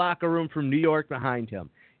heel locker room from New York behind him.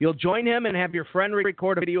 You'll join him and have your friend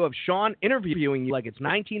record a video of Sean interviewing you like it's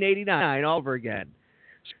 1989 all over again.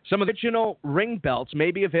 Some original ring belts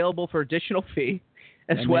may be available for additional fee,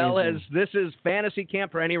 as well as this is fantasy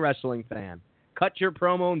camp for any wrestling fan. Cut your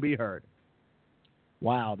promo and be heard.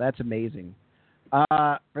 Wow, that's amazing.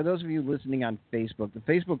 For those of you listening on Facebook, the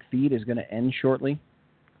Facebook feed is going to end shortly.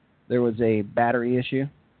 There was a battery issue.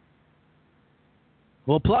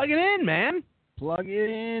 Well, plug it in, man. Plug it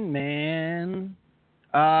in, man.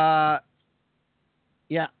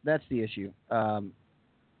 Yeah, that's the issue.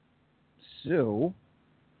 So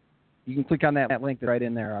you can click on that link right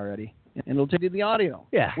in there already, and it'll take you to the audio.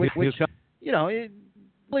 Yeah. Which Willie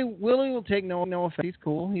will take no offense. He's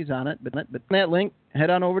cool. He's on it. But that link, head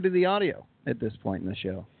on over to the audio at this point in the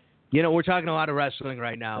show. You know, we're talking a lot of wrestling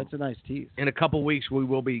right now. That's a nice tease. In a couple weeks, we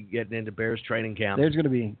will be getting into Bears training camp. There's going to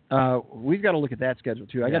be. We've got to look at that schedule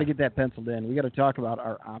too. I got to get that penciled in. We got to talk about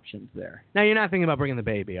our options there. Now, you're not thinking about bringing the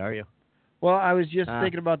baby, are you? Well, I was just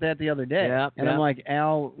thinking about that the other day, I'm like,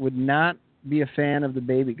 Al would not be a fan of the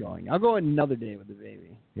baby going. I'll go another day with the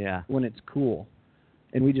baby. Yeah. When it's cool,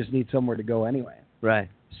 and we just need somewhere to go anyway. Right.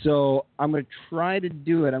 So I'm going to try to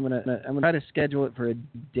do it. I'm going to try to schedule it for a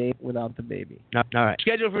day without the baby. All right.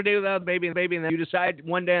 Schedule for a day without the baby, and then you decide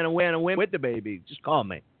one day on a win with the baby. Just call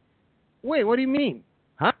me. Wait, what do you mean?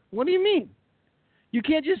 Huh? What do you mean? You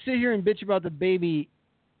can't just sit here and bitch about the baby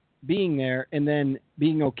being there and then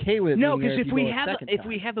being okay with it. No, because if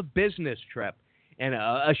we have a business trip and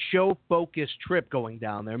a show focused trip going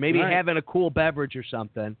down there, maybe having a cool beverage or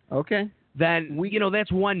something. Okay. Then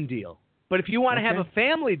that's one deal. But if you want to have a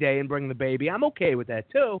family day and bring the baby, I'm okay with that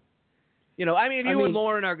too. If you and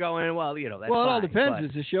Lauren are going, that's well, fine. Well, it all depends.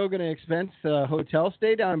 Is the show going to expense hotel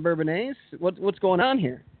stay down in Bourbonnais? What's going on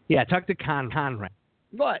here? Yeah, talk to Conrad.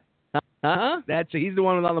 What? Huh? He's the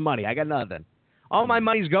one with all the money. I got nothing. All my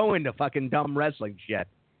money's going to fucking dumb wrestling shit.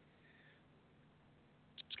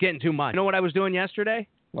 It's getting too much. You know what I was doing yesterday?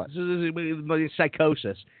 What? This is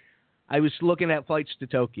psychosis. I was looking at flights to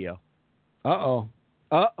Tokyo. Uh-oh.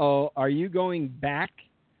 Are you going back?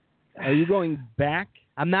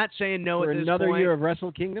 I'm not saying no for at this another point. year of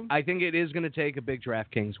Wrestle Kingdom? I think it is going to take a big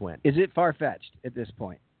DraftKings win. Is it far-fetched at this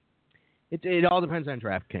point? It all depends on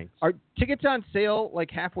DraftKings. Are tickets on sale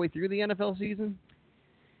like halfway through the NFL season?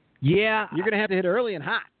 Yeah. You're going to have to hit early and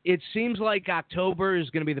hot. It seems like October is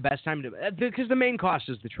going to be the best time to because the main cost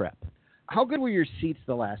is the trip. How good were your seats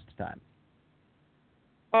the last time?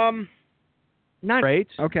 Not great.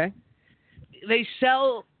 Okay. They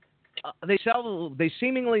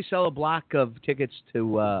seemingly sell a block of tickets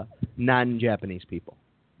to non-Japanese people.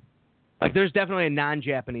 Like there's definitely a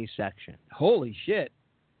non-Japanese section. Holy shit.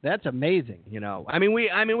 That's amazing. We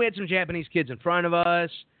had some Japanese kids in front of us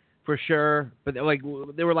for sure, but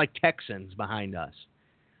they were like Texans behind us.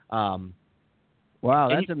 Wow,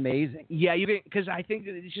 that's amazing. Yeah, because I think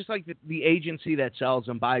it's just like the agency that sells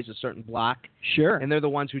them buys a certain block. Sure. And they're the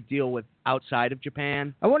ones who deal with outside of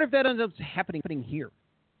Japan. I wonder if that ends up happening here.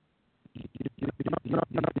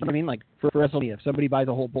 what I mean? Like for WrestleMania, if somebody buys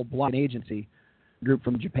a whole block agency group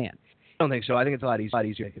from Japan. I don't think so. I think it's a lot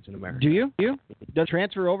easier tickets in America. Do you? Does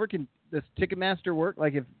transfer over? Does Ticketmaster work?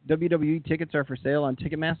 Like if WWE tickets are for sale on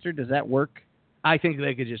Ticketmaster, does that work? I think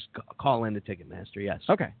they could just call into Ticketmaster. Yes.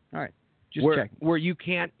 Okay. All right. Just check. Where you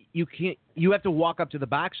have to walk up to the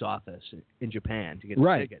box office in Japan to get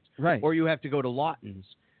the tickets. Right. Or you have to go to Lawton's,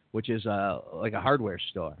 which is like a hardware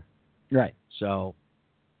store. Right. So,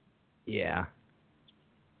 yeah.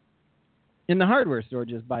 In the hardware store,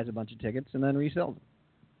 just buys a bunch of tickets and then resells them.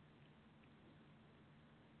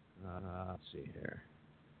 Let's see here.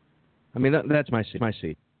 I mean, that's my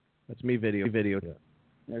seat. That's me video.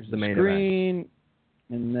 There's the main screen, event.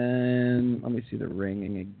 And then let me see the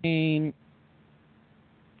ringing again.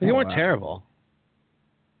 You weren't terrible.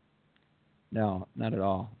 No, not at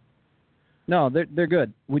all. No, they're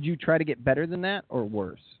good. Would you try to get better than that or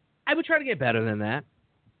worse? I would try to get better than that.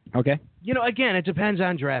 Okay. Again, it depends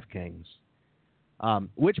on DraftKings.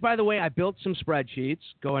 Which, by the way, I built some spreadsheets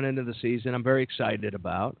going into the season I'm very excited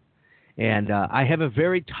about. And I have a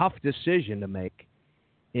very tough decision to make.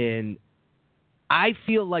 I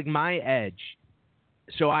feel like my edge.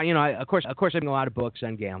 So of course, I'm reading a lot of books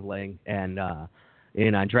on gambling and on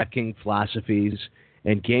DraftKings philosophies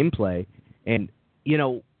and gameplay. And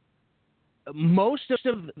most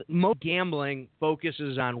gambling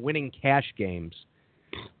focuses on winning cash games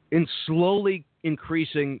and slowly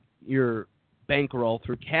increasing your bankroll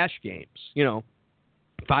through cash games.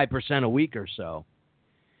 5% a week or so.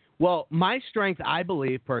 Well, my strength, I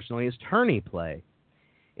believe, personally, is tourney play.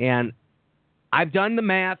 And I've done the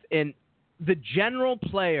math, and the general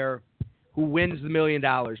player who wins the $1 million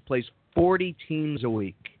plays 40 teams a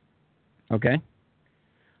week. Okay.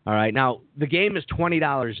 All right. Now, the game is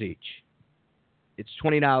 $20 each. It's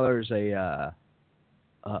 $20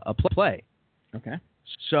 a play. Okay.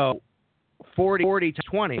 So 40 to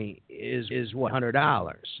 20 is what,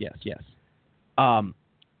 $100? Yes.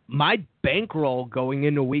 My bankroll going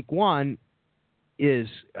into week one is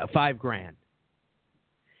 $5,000.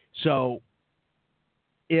 So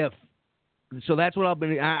that's what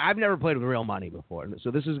I've never played with real money before.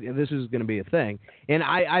 So this is going to be a thing. And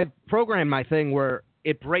I've programmed my thing where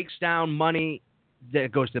it breaks down money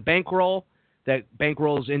that goes to bankroll, that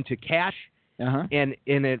bankrolls into cash, and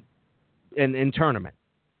in tournament.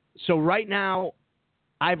 So right now,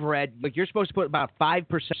 I've read you're supposed to put about 5%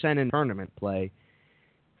 in tournament play,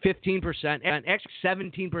 15%, and extra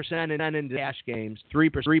 17%, and then into cash games,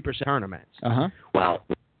 3% tournaments. Well,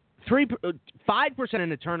 5% in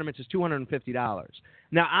the tournaments is $250.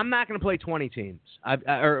 Now I'm not going to play 20 teams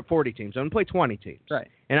or 40 teams. I'm going to play 20 teams. Right.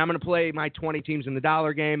 And I'm going to play my 20 teams in the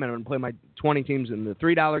dollar game, and I'm going to play my 20 teams in the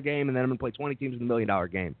 $3 game, and then I'm going to play 20 teams in the $1 million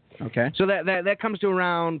game. Okay. So that comes to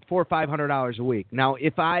around $400 or $500 a week. Now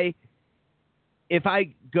if I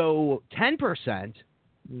go 10%, let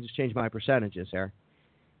me just change my percentages here.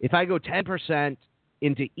 If I go 10%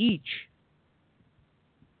 into each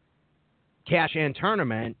cash and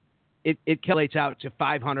tournament, it calculates out to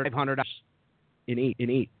 $500 in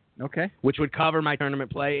each. Okay. Which would cover my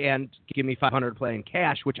tournament play and give me $500 play in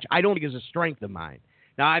cash, which I don't think is a strength of mine.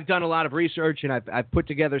 Now, I've done a lot of research, and I've put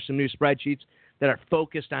together some new spreadsheets that are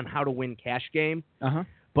focused on how to win cash game.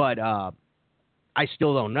 But I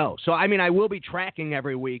still don't know. So, I mean, I will be tracking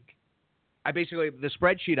every week. The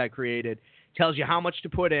spreadsheet I created tells you how much to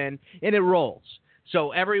put in, and it rolls.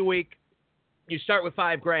 So every week you start with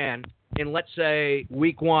 $5,000, and let's say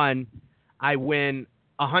week one I win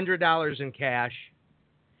 $100 in cash,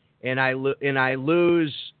 and I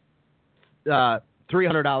lose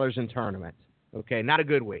 $300 in tournament. Okay, not a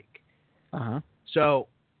good week. So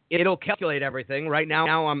it'll calculate everything. Right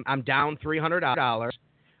now I'm down $300.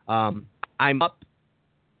 I'm up.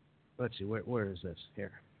 Let's see, where is this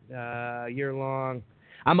here? Year long.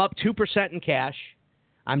 I'm up 2% in cash.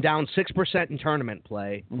 I'm down 6% in tournament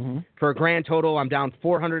play. For a grand total, I'm down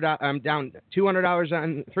 $400. I'm down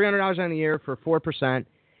 $300 on the year for 4%.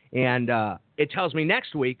 And it tells me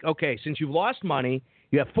next week, okay, since you've lost money,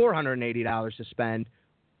 you have $480 to spend.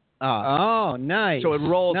 Nice. So it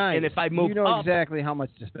rolls, nice. and if I move up, you know exactly how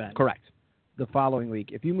much to spend. Correct. The following week.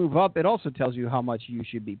 If you move up, it also tells you how much you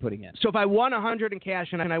should be putting in. So if I won 100 in cash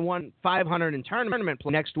and I won 500 in tournament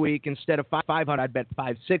play next week, instead of 500, I'd bet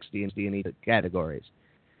 560 in each categories.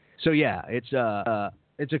 So yeah, it's a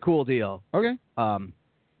cool deal. Okay.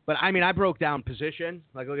 But I mean, I broke down position.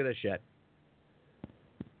 Like, look at this shit.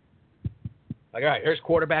 Like, all right, here's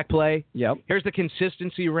quarterback play. Yep. Here's the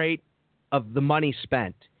consistency rate of the money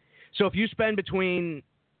spent. So if you spend between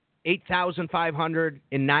 $8,500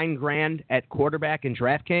 and $9,000 at quarterback in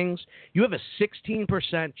DraftKings, you have a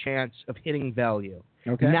 16% chance of hitting value.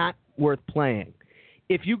 Okay. Not worth playing.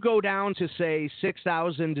 if you go down to, say,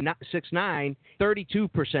 6,000 to 6,900,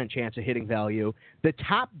 32% chance of hitting value. The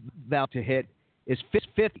top value to hit is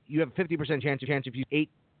 50. You have a 50% chance if you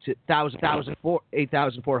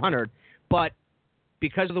 8,400. But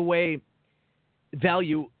because of the way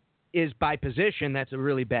value is by position, that's a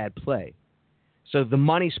really bad play. So the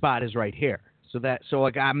money spot is right here. So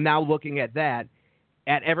I'm now looking at that.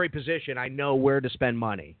 At every position, I know where to spend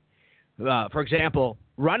money. For example,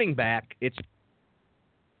 running back, I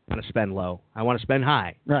want to spend low. I want to spend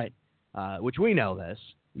high. Right. Which we know this.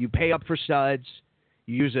 You pay up for studs.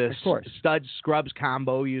 You use a studs scrubs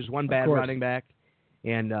combo. You use one bad running back.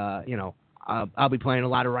 And, I'll be playing a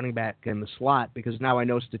lot of running back in the slot because now I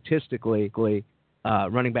know statistically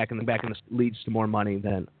running back in the leads to more money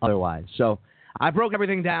than otherwise. So I broke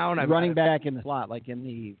everything down. Running back in the slot, like in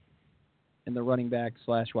the running back /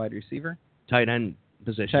 wide receiver? Tight end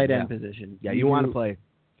position. Position. Yeah, you want to play.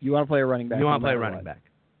 You want to play a running back. You want to play a running back.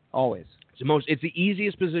 Always. It's the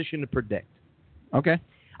easiest position to predict. Okay.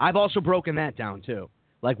 I've also broken that down too.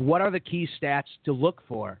 Like, what are the key stats to look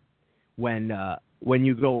for when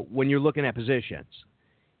you're looking at positions?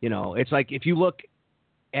 It's like if you look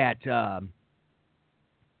at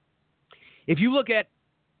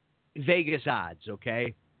Vegas odds,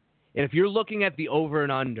 okay, and if you're looking at the over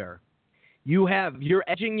and under, you're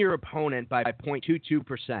edging your opponent by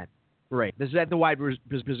 0.22%. Right. This is at the wide position.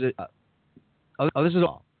 This is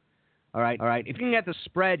all. All right. If you're looking at the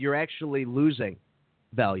spread, you're actually losing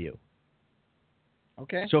value.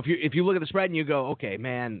 Okay. So if you look at the spread and you go, okay,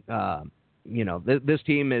 man, this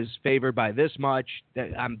team is favored by this much,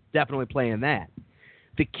 I'm definitely playing that.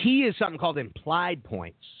 The key is something called implied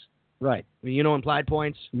points. Right. You know implied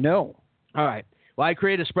points? No. All right. Well, I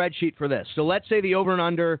created a spreadsheet for this. So let's say the over and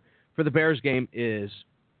under for the Bears game is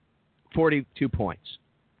 42 points.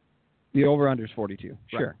 The over-under is 42. Right.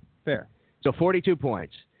 Sure. Fair. So 42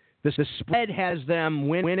 points. The spread has them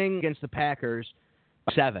winning against the Packers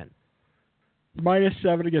 7.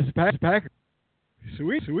 -7 against the Packers.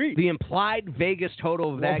 Sweet. The implied Vegas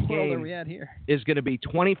total of that game what are we at here? is going to be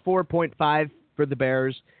 24.5 for the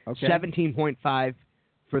Bears, 17.5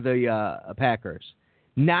 for the Packers.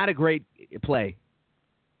 Not a great play.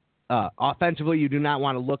 Offensively, you do not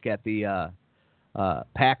want to look at the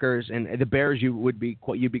Packers, and the Bears you'd be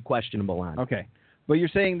questionable on. Okay, but you're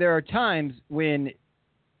saying there are times when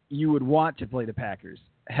you would want to play the Packers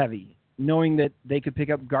heavy, knowing that they could pick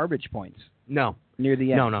up garbage points. No. Near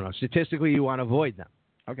the end. No. Statistically, you want to avoid them.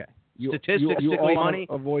 Okay. Statistically, money.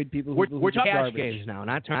 Avoid people. We're talking cash garbage. games now,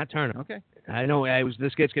 not tournament. Okay. I know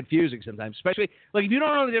this gets confusing sometimes, especially like if you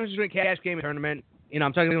don't know the difference between cash game and tournament.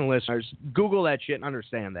 I'm talking to the listeners. Google that shit and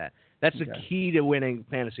understand that. That's the key to winning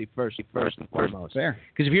fantasy first and foremost. Fair.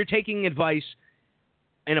 Because if you're taking advice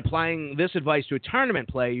and applying this advice to a tournament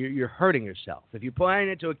play, you're hurting yourself. If you're applying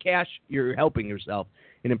it to a cash, you're helping yourself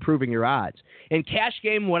and improving your odds. In cash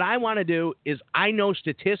game, what I want to do is I know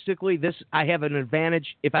statistically I have an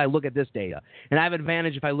advantage if I look at this data, and I have an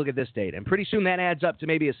advantage if I look at this data. And pretty soon that adds up to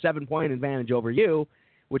maybe a 7-point advantage over you,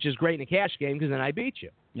 which is great in a cash game because then I beat you.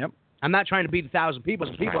 Yep. I'm not trying to beat 1,000 people.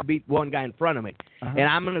 So people beat one guy in front of me. Uh-huh. And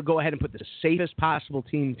I'm going to go ahead and put the safest possible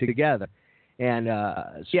team together. And,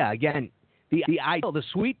 again, the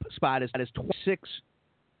sweet spot is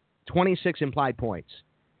 26 implied points.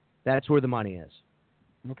 That's where the money is.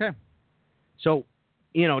 Okay. So,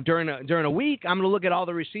 during a week, I'm going to look at all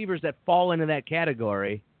the receivers that fall into that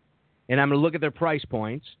category, and I'm going to look at their price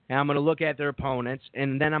points, and I'm going to look at their opponents,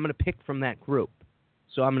 and then I'm going to pick from that group.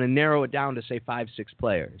 So I'm going to narrow it down to, say, 5-6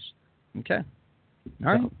 players. Okay.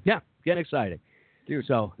 All right. So, yeah, getting excited. Dude.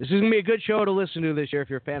 So this is going to be a good show to listen to this year if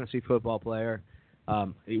you're a fantasy football player.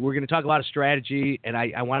 We're going to talk a lot of strategy, and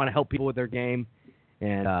I want to help people with their game,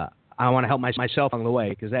 and I want to help myself along the way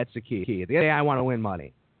because that's the key. At the end of the day, I want to win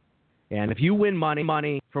money. And if you win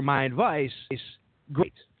money for my advice, it's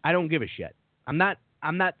great. I don't give a shit. I'm not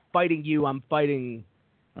fighting you. I'm fighting.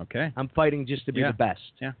 Okay. I'm fighting just to be the best.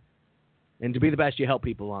 Yeah. And to be the best, you help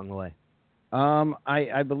people along the way.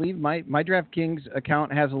 I believe my DraftKings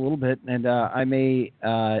account has a little bit, and I may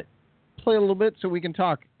play a little bit so we can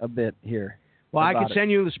talk a bit here. Well, I can send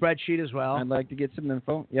you the spreadsheet as well. I'd like to get some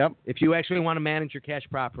info. Yep. If you actually want to manage your cash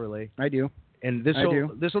properly. I do. And this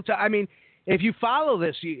will if you follow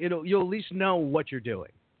this, you'll at least know what you're doing.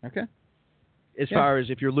 Okay. As far as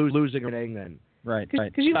if you're losing or anything, then. Right.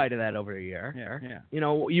 Because you died to that over a year. Yeah.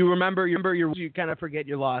 You remember you kind of forget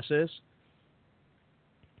your losses.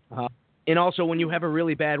 And also, when you have a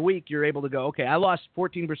really bad week, you're able to go, okay, I lost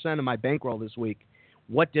 14% of my bankroll this week.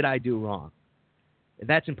 What did I do wrong?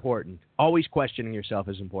 That's important. Always questioning yourself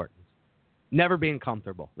is important. Never being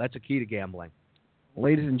comfortable. That's a key to gambling.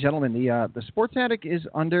 Ladies and gentlemen, the Sports Attic is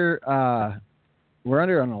under. We're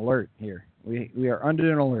under an alert here. We are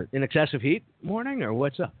under an alert. In excessive heat morning, or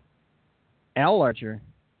what's up? Al Larcher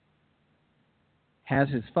has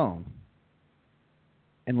his phone,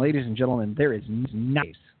 and ladies and gentlemen, there is not a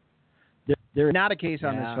case. There is not a case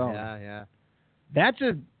on this phone. Yeah. That's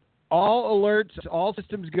all alerts, all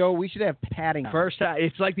systems go. We should have padding. First,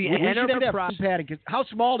 it's like the we should enterprise. have padding. 'Cause how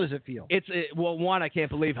small does it feel? Well, one, I can't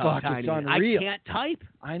believe how Fuck, tiny. it's unreal. I can't type.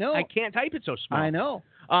 I know. I can't type. It's so small. I know.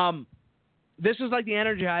 This is like the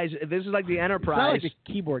Energize. This is like the Enterprise. It's not like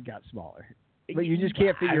the keyboard got smaller, but you just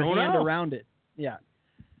can't fit your hand around it. Yeah.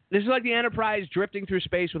 This is like the Enterprise drifting through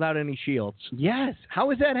space without any shields. Yes.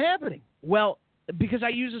 How is that happening? Well, because I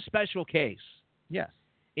use a special case. Yes.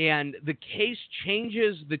 And the case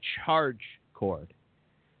changes the charge cord.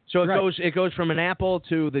 So it goes from an Apple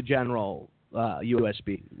to the general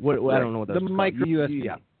USB. I don't know what that's called. The micro USB.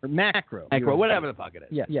 Yeah. Or macro. Micro, USB. whatever the fuck it is.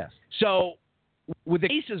 Yeah. Yes. So with the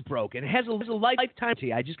case is broken, it has a lifetime.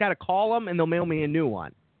 I just got to call them and they'll mail me a new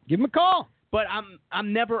one. Give them a call. But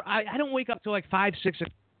I'm never. I don't wake up till like 5, 6.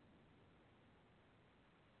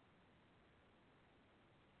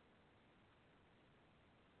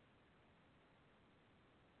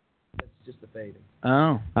 That's just the fading. Oh.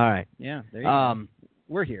 All right. Yeah. There you go.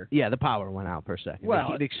 We're here. Yeah, the power went out for a second.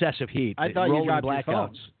 Well, the excessive heat. I thought you dropped blackouts. your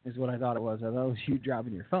phone. Is what I thought it was. I thought it was you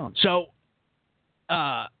dropping your phone. So.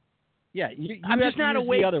 Yeah, you I'm have just to not use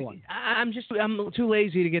awake. the other one. I'm too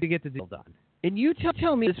lazy to get the deal done. And you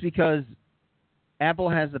tell me this because Apple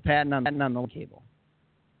has the patent on the cable.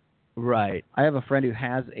 Right. I have a friend who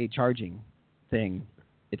has a charging thing.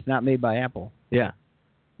 It's not made by Apple. Yeah.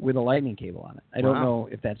 With a lightning cable on it. I don't know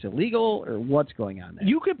if that's illegal or what's going on there.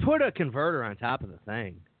 You could put a converter on top of the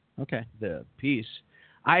thing. Okay. The piece.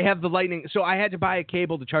 I have the lightning, so I had to buy a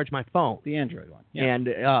cable to charge my phone. The Android one. Yeah. And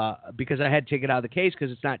because I had to take it out of the case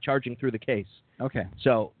because it's not charging through the case. Okay.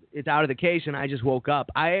 So it's out of the case, and I just woke up.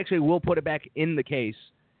 I actually will put it back in the case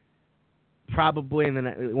probably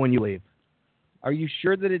when you leave. Are you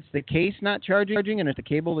sure that it's the case not charging and it's the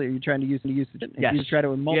cable that you're trying to use it? Yes. You tried it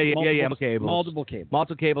with multiple cables.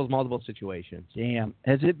 Multiple cables, multiple situations. Damn.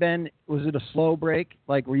 Was it a slow break?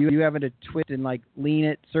 Like, were you having to twist and, like, lean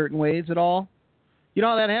it certain ways at all? You know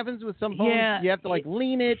how that happens with some phones? Yeah. You have to, like,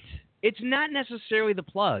 lean it. It's not necessarily the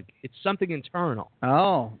plug. It's something internal.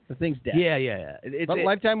 Oh, the thing's dead. Yeah. But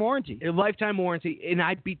lifetime warranty. A lifetime warranty, and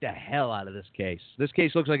I beat the hell out of this case. This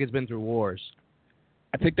case looks like it's been through wars.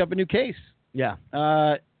 I picked up a new case. Yeah.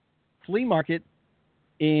 Flea market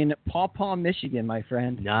in Paw Paw, Michigan, my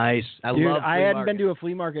friend. Nice. I hadn't been to a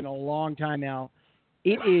flea market in a long time now.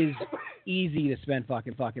 It is easy to spend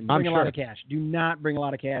fucking. Bring a lot of cash. Do not bring a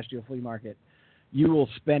lot of cash to a flea market. You will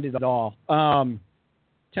spend it all. $10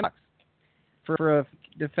 for a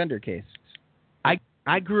Defender case.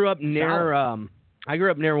 I grew up near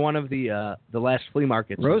one of the last flea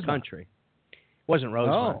markets in the country. It wasn't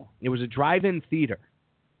Rosemont. Oh. It was a drive-in theater.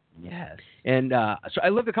 Yes. And so I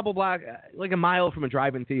lived a couple blocks, like a mile from a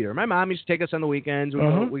drive-in theater. My mom used to take us on the weekends.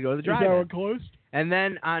 We go to the drive-in. Is that one closed? And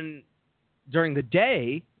then during the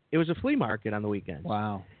day, it was a flea market on the weekends.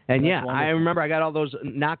 Wow. And That's wonderful. I remember I got all those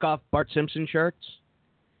knockoff Bart Simpson shirts.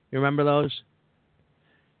 You remember those?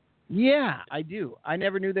 Yeah, I do. I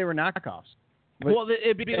never knew they were knockoffs. But well,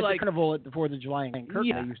 it'd be at like the Carnival at the 4th of July in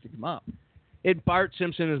Kirkland, they used to come up. Bart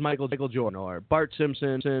Simpson is Michael Jordan, or Bart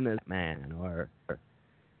Simpson is Man, or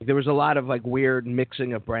there was a lot of like weird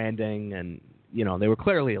mixing of branding, and they were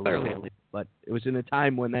clearly illegal, but it was in a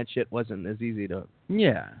time when that shit wasn't as easy to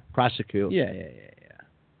prosecute. Yeah.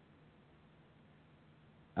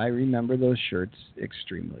 I remember those shirts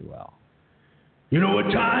extremely well. You know what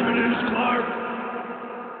time it is, Clark?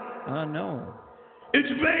 No. It's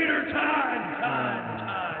Vader time!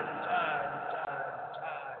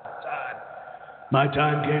 My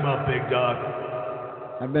time came up, big dog.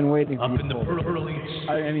 I've been waiting for Up you. in the pearly...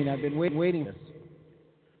 I've been waiting.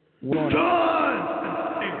 John!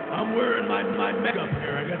 Hey, I'm wearing my makeup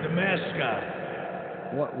here. I got the mask on.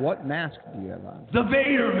 What mask do you have on? The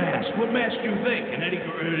Vader mask. What mask do you think? And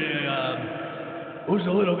who's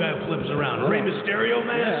the little guy who flips around? A Rey Mysterio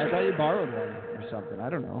mask? Yeah, I thought you borrowed one or something. I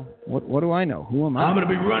don't know. What do I know? Who am I? I'm going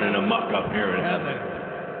to be running amok up here in heaven.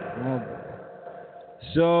 Oh,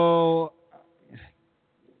 so,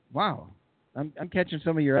 wow. I'm catching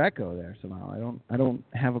some of your echo there somehow. I don't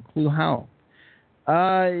have a clue how.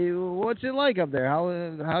 What's it like up there?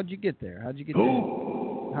 How'd you get there? How'd you get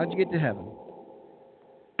to heaven?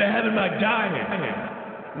 To heaven by dying.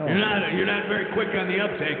 Oh. You're not very quick on the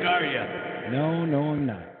uptake, are you? No, I'm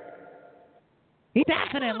not.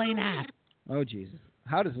 Definitely not. Oh Jesus!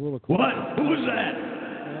 How does a little What? Who was that?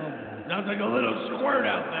 Sounds like a little squirt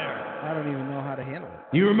out there. I don't even know how to handle it.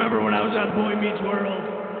 You remember when I was on Boy Meets World?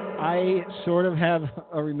 I sort of have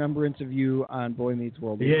a remembrance of you on Boy Meets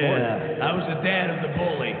World. Yeah, I was the dad of the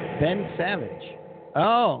bully. Ben Savage.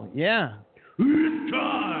 Oh, yeah. It's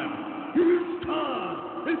time. It's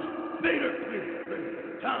time. It's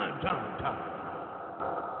Vader. Time.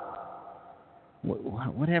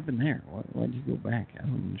 What happened there? Why did you go back? I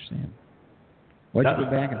don't understand. Why did you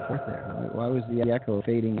go back and forth there? Why was the echo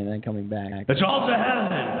fading and then coming back? It's all to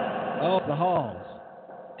heaven. Oh, the halls.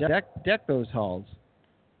 Deck those halls.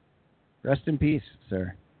 Rest in peace,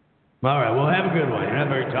 sir. All right, well, have a good one. You're not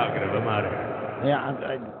very talkative. I'm out of here.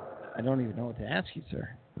 Yeah, I don't even know what to ask you, sir.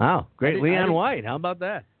 Oh, great. Leon White. How about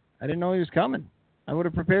that? I didn't know he was coming. I would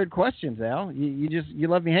have prepared questions, Al. You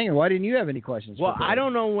left me hanging. Why didn't you have any questions? Well, prepared? I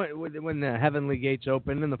don't know when the heavenly gates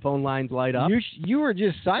open and the phone lines light up. You were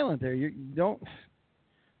just silent there. You don't.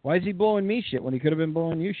 Why is he blowing me shit when he could have been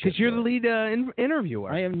blowing you shit? Because you're the lead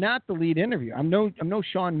interviewer. I am not the lead interviewer. I'm no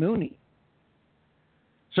Sean Mooney.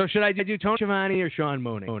 So should I do Tony Schiavone or Sean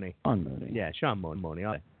Mooney? Sean Mooney. Yeah, Sean Mooney.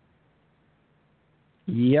 Okay.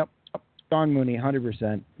 Yep. Sean Mooney,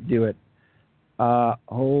 100%. Do it.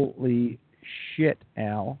 Holy shit,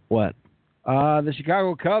 Al. What? The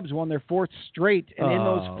Chicago Cubs won their fourth straight, and in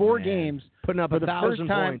those four games, putting up for 1,000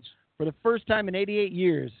 points. For the first time in 88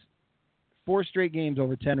 years, 4 straight games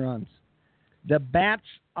over 10 runs. The Bats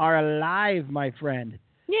are alive, my friend.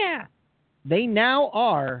 Yeah. They now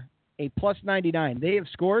are a plus 99. They have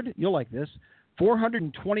scored, you'll like this,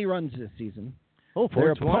 420 runs this season. Oh,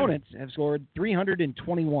 their opponents have scored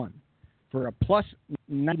 321 for a plus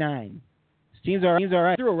 99. This team's all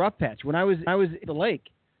right. Through a rough patch. When I was at the lake,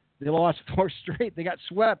 they lost 4 straight. They got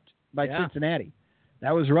swept by Cincinnati.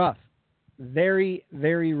 That was rough. Very,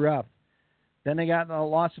 very rough. Then they got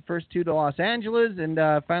lost the first 2 to Los Angeles and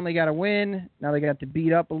finally got a win. Now they got to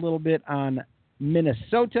beat up a little bit on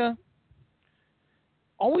Minnesota.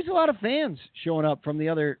 Always a lot of fans showing up from the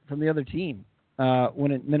other team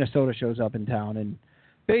when Minnesota shows up in town. And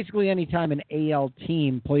basically any time an AL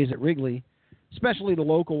team plays at Wrigley, especially the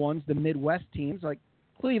local ones, the Midwest teams like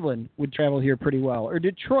Cleveland would travel here pretty well, or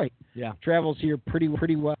Detroit travels here pretty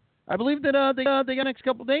well. I believe that they got the next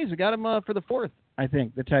couple of days. We got them for the 4th. I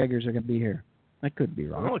think the Tigers are going to be here. I could be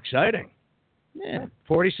wrong. Oh, exciting. Yeah.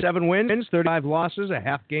 47 wins, 35 losses, a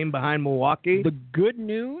half game behind Milwaukee. The good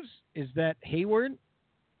news is that Hayward,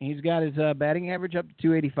 he's got his batting average up to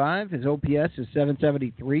 285. His OPS is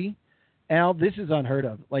 773. Al, this is unheard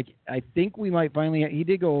of. Like, I think we might finally – he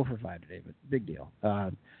did go 0-for-5 today, but big deal.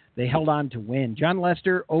 They held on to win. John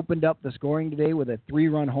Lester opened up the scoring today with a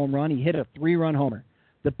 3-run home run. He hit a 3-run homer.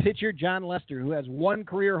 The pitcher, John Lester, who has 1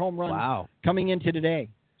 career home run coming into today.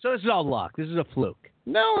 So this is all luck. This is a fluke.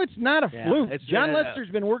 No, it's not a fluke. John Lester's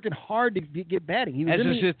been working hard to get batting. He was as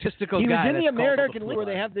a statistical guy. He was in the American League where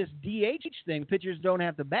they have this DH thing. Pitchers don't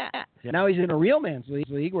have to bat. Yeah. Now he's in a real man's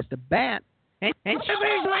league where it's the bat. And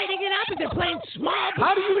Schwarber's lighting it up and they're playing small.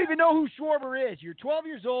 How do you even know who Schwarber is? You're 12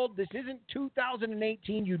 years old. This isn't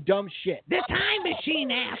 2018, you dumb shit. The time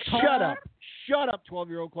machine, asshole. Shut up,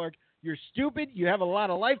 12-year-old Clark. You're stupid. You have a lot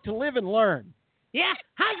of life to live and learn. Yeah?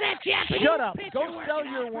 How's that Japanese? Shut up. Go sell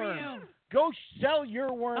your worms. Go sell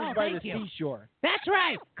your worms by the seashore. That's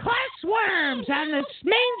right. Clark's Worms on the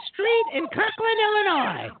main street in Kirkland,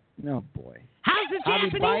 Illinois. Oh, boy. How's the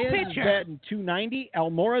Japanese Baez pitcher? Is batting 290.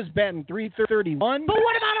 Almora's batting 331. But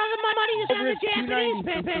what about all the money that's on the Japanese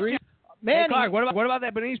pitcher? Man, hey, Clark, what about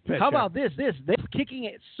that Japanese pitcher? How about this? They're kicking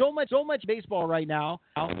it so much baseball right now.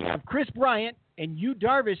 You have Chris Bryant and Yu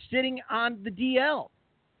Darvish sitting on the DL.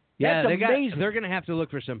 Yeah, That's amazing. They're going to have to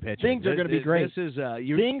look for some pitching. Things are going to be great. Things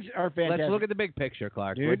are fantastic. Let's look at the big picture,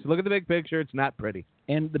 Clark. Dude. Let's look at the big picture. It's not pretty.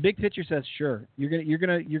 And the big picture says, sure, you're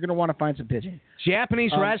gonna want to find some pitching.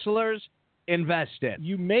 Japanese wrestlers, invest in.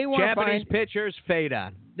 You may want to find Japanese pitchers, fade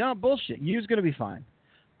on. No bullshit. Yu's going to be fine.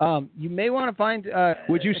 You may want to find.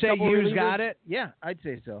 Would you say Yu's got it? Yeah, I'd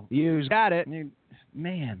say so. Yu's got it. I mean,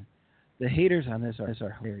 man, the haters on this are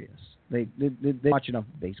hilarious. They watch enough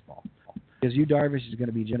baseball. Because Yu Darvish is going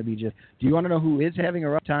to be just. Do you want to know who is having a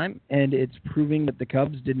rough time? And it's proving that the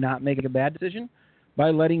Cubs did not make a bad decision by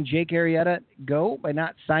letting Jake Arrieta go, by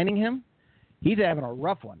not signing him. He's having a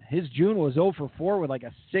rough one. His June was 0-for-4 with like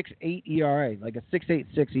a 6.8 ERA, like a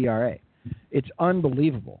 6.86 ERA. It's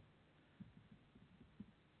unbelievable.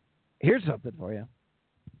 Here's something for you.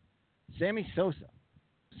 Sammy Sosa.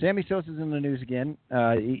 Sammy Sosa's in the news again.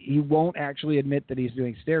 He won't actually admit that he's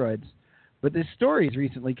doing steroids. But this story has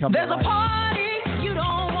recently come to light. There's a party you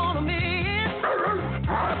don't want to miss.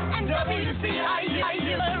 And WCIU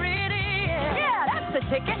it is. Yeah, that's the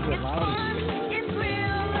ticket. It's fun, it's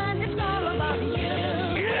real, and it's all about you.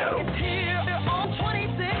 It's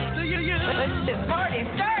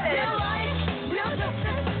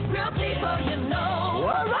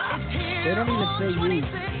They don't even say you.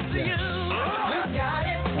 Yeah.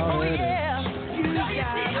 Oh, there it is.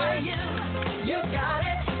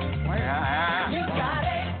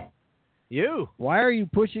 You. Why are you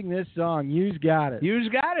pushing this song? You's got it. You's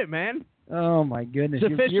got it, man. Oh my goodness!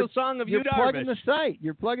 It's the official song of You're Yu plugging Darvish. the site.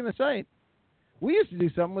 You're plugging the site. We used to do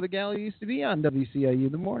something with a gal who used to be on WCIU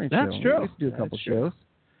the morning show. That's true. We used to do a couple That's true.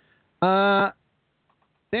 shows.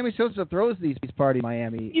 Sammy Sosa throws these parties in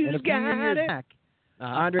Miami. You's and a few got years it. back,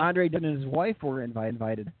 Uh-huh. Andre Dillon and his wife were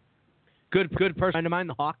invited. Good person of mine,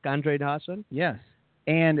 the Hawk, Andre Dawson. Yes.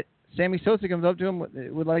 And Sammy Sosa comes up to him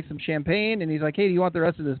with like some champagne, and he's like, "Hey, do you want the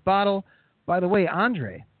rest of this bottle? By the way,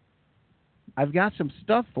 Andre, I've got some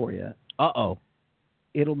stuff for you. Uh-oh.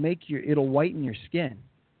 It'll whiten your skin.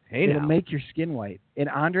 Hey, It'll now. make your skin white." And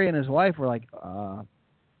Andre and his wife were like,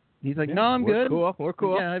 he's like, "No, I'm we're good. Cool. We're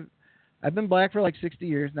cool. Yeah, I've been black for like 60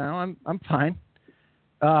 years now. I'm fine."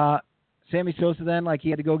 Sammy Sosa then, like, he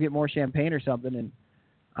had to go get more champagne or something, and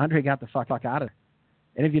Andre got the fuck out of there.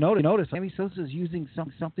 And if you notice, Sammy Sosa is using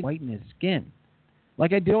something white in his skin.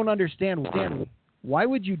 Like, I don't understand why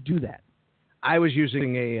would you do that? I was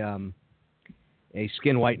using a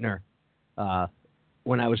skin whitener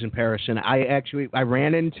when I was in Paris, and I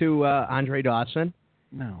ran into Andre Dawson,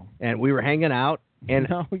 No. and we were hanging out, and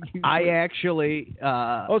No, I actually.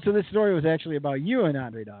 so this story was actually about you and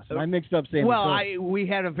Andre Dawson. I mixed up Sammy Sosa. We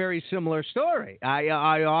had a very similar story. I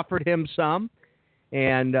offered him some,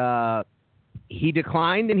 and he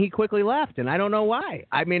declined, and he quickly left, and I don't know why.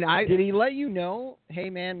 I mean, Did he let you know, hey,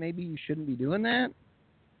 man, maybe you shouldn't be doing that?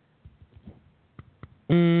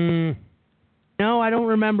 No, I don't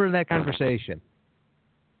remember that conversation.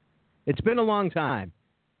 It's been a long time.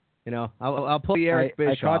 You know, I'll pull the Eric I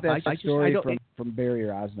Bischoff. caught that I story don't- from Barry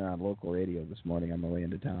Rosner on local radio this morning on my way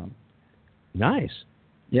into town. Nice.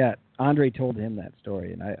 Yeah, Andre told him that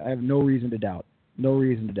story, and I have no reason to doubt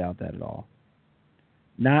that at all.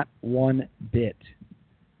 Not one bit.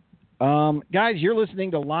 Guys, you're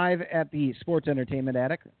listening to Live at the Sports Entertainment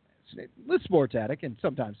Attic, the Sports Attic, and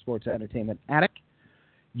sometimes Sports Entertainment Attic.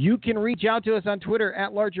 You can reach out to us on Twitter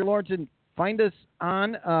at Larger Lawrenson. Find us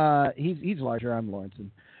on he's Larger, I'm Lawrenson.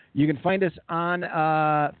 You can find us on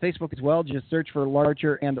Facebook as well. Just search for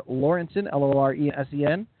Larcher and Lawrenson,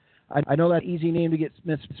 Loresen. I know that easy name to get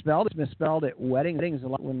misspelled. It's misspelled at weddings a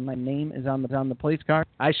lot when my name is on the place card.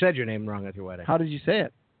 I said your name wrong at your wedding. How did you say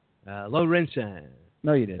it? Lorenzen.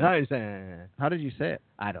 No, you didn't. Lorenzen. How did you say it?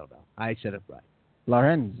 I don't know. I said it right.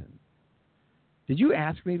 Lorenzen. Did you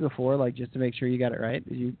ask me before, like, just to make sure you got it right?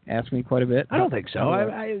 Did you ask me quite a bit? I don't think so.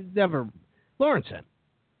 I never. Lorenzen.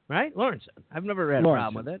 Right? Lorenzen. I've never had a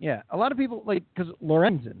problem with it. Yeah. A lot of people, like, because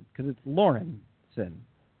Lorenzen, because it's Lorenzen.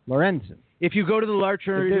 Lorenzen. If you go to the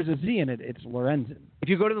Larcher, If there's a Z in it, it's Lorenzen. if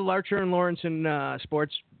you go to the Larcher and Lawrenson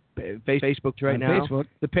Sports Facebook right On now, Facebook.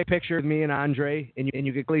 the picture of me and Andre, and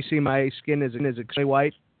you can clearly see my skin is extremely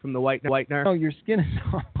white from the whitener. Oh, your skin is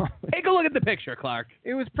Take a look at the picture, Clark.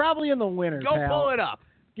 It was probably in the winter, Go pal. pull it up.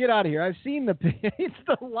 Get out of here. I've seen the it's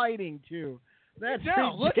the lighting, too. That's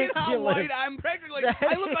No, look at how ridiculous. white I'm practically. That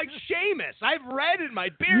I look like Seamus. I've red in my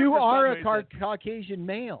beard. You for some are a reason. Caucasian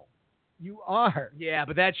male. You are. Yeah,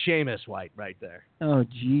 but that's Seamus white right there. Oh,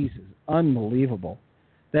 Jesus. Unbelievable.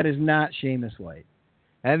 That is not Seamus White.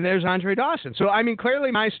 And there's Andre Dawson. So, I mean,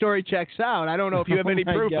 clearly my story checks out. I don't know if you have any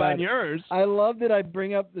Oh, my proof God. on yours. I love that I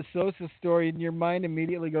bring up the Sosa story and your mind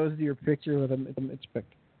immediately goes to your picture with him. It's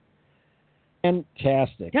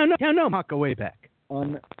fantastic. No, I'll go way back.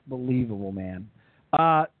 Unbelievable, man.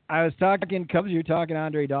 I was talking Cubs. You were talking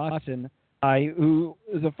Andre Dawson, who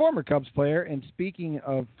is a former Cubs player. And speaking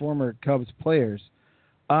of former Cubs players,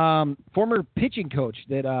 former pitching coach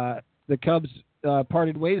that the Cubs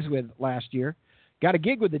parted ways with last year, got a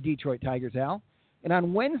gig with the Detroit Tigers, Al. And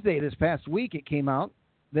on Wednesday this past week, it came out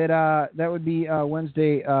that that would be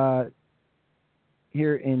Wednesday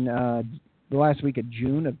here in the last week of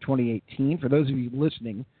June of 2018. For those of you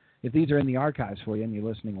listening, if these are in the archives for you and you're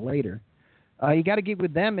listening later, you got a gig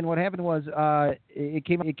with them. And what happened was it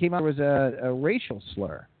came out there was a racial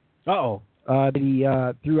slur. Uh-oh. That he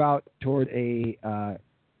threw out toward a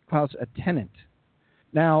Klaus attendant.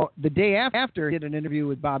 Now, the day after, he did an interview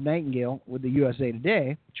with Bob Nightingale with the USA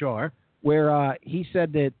Today, Sure. where he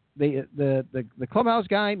said that the clubhouse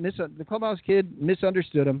guy, the clubhouse kid,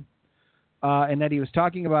 misunderstood him, and that he was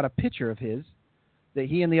talking about a picture of his that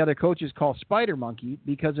he and the other coaches call Spider Monkey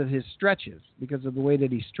because of his stretches, because of the way that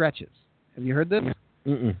he stretches. Have you heard this?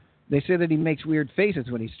 Mm-mm. They say that he makes weird faces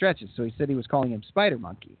when he stretches, so he said he was calling him Spider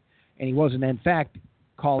Monkey, and he wasn't, in fact,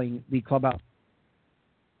 calling the clubhouse.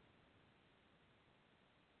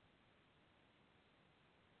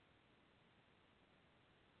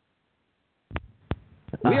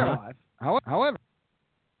 We are live. However,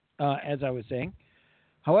 as I was saying,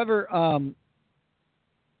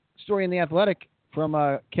 story in The Athletic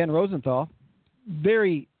from Ken Rosenthal.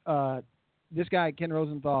 This guy, Ken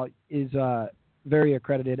Rosenthal, is a very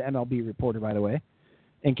accredited MLB reporter, by the way.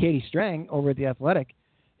 And Katie Strang over at The Athletic,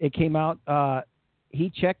 it came out, he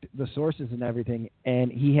checked the sources and everything,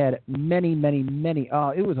 and he had many,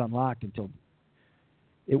 it was unlocked until,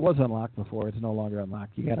 it was unlocked before, it's no longer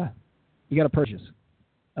unlocked. You gotta purchase.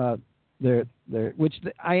 I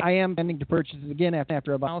am intending to purchase it again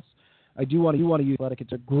after a house. I do want to use Athletic.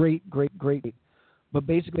 It's a great. But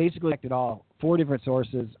basically, it all. 4 different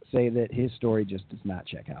sources say that his story just does not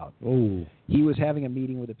check out. Ooh. He was having a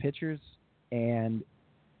meeting with the pitchers and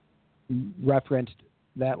referenced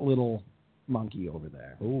that little monkey over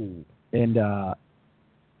there. Ooh. And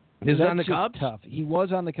is he on the Cubs? Tough. He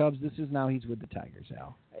was on the Cubs. He's with the Tigers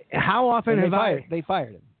now. How often they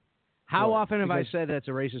fired him? How often have I said that's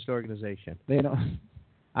a racist organization? They don't.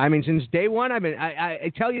 I mean, since day one,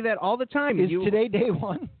 I tell you that all the time. Is today day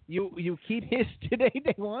one? You keep Is today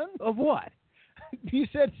day one of what? You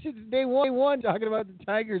said since day one talking about the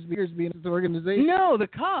Tigers being an organization. No, the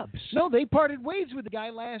Cubs. No, they parted ways with the guy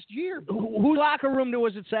last year. Whose locker room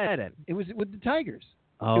was it said in? It was with the Tigers.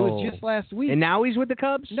 Oh. It was just last week. And now he's with the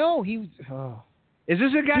Cubs? No, he was. Oh. Is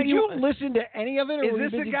this a guy Did you listen to any of it, or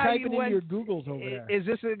is this a guy typing in your Googles over there? Is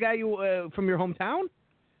this a guy from your hometown?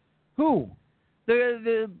 Who?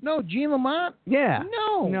 No, Gene Lamont? Yeah.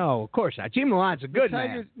 No, of course not. Gene Lamont's a good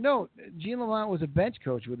man. No, Gene Lamont was a bench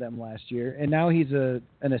coach with them last year, and now he's an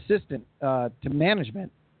assistant to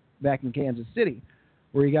management back in Kansas City,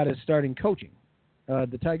 where he got his starting coaching.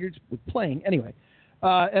 The Tigers were playing anyway.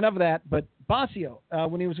 Enough of that. But Bosio,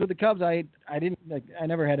 when he was with the Cubs, I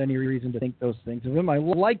never had any reason to think those things of him. I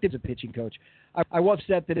liked him as a pitching coach. I was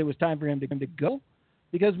upset that it was time for him to go,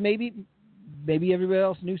 because maybe everybody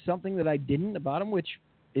else knew something that I didn't about him, which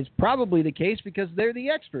is probably the case because they're the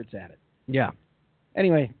experts at it. Yeah.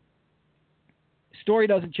 Anyway, story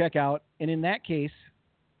doesn't check out, and in that case,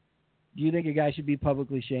 do you think a guy should be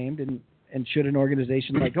publicly shamed, and should an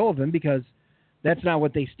organization let go of him, because that's not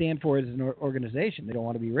what they stand for as an organization. They don't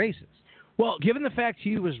want to be racist. Well, given the fact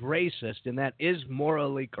he was racist, and that is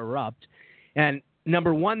morally corrupt, and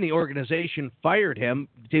number one, the organization fired him,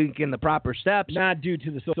 taking the proper steps. Not due to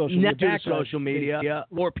the social media. Not due to social media,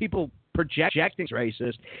 or people projecting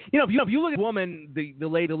racist. If you look at the woman, the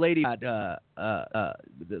lady, the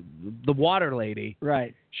water lady,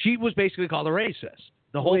 right? She was basically called a racist.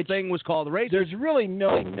 The whole thing was called a racist. There's really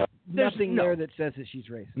nothing there that says that she's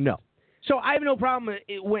racist. No. So I have no problem.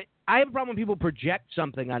 I have a problem when people project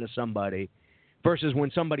something onto somebody versus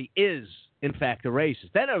when somebody is, in fact, a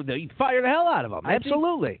racist. Then you fire the hell out of them.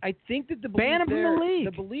 Absolutely. I think that the ban him from the league.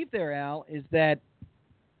 The belief there, Al, is that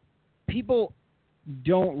people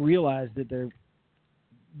don't realize that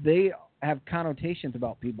they have connotations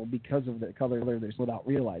about people because of the color of their skin without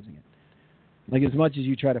realizing it. Like, as much as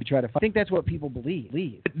you try to fight, I think that's what people believe.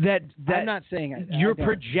 That I'm not saying you're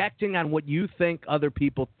projecting on what you think other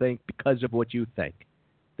people think because of what you think.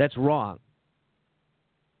 That's wrong.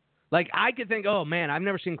 Like, I could think, oh man, I've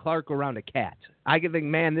never seen Clark go around a cat. I could think,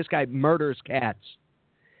 man, this guy murders cats.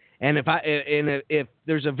 And if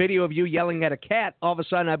there's a video of you yelling at a cat, all of a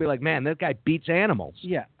sudden I'd be like, man, that guy beats animals.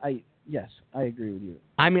 Yeah, Yes, I agree with you.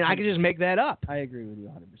 I mean, I could just make that up. I agree with you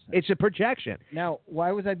 100%. It's a projection. Now,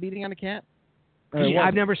 why was I beating on a cat?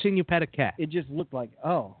 I've never seen you pet a cat. It just looked like,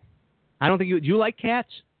 oh. I don't think you... Do you like cats?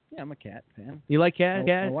 Yeah, I'm a cat fan. You like cats?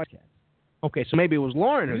 I like cats. Okay, so maybe it was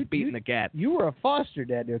Lauren who was beating the cat. You were a foster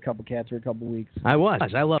dad to a couple cats for a couple weeks. I was.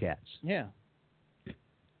 I love cats. Yeah.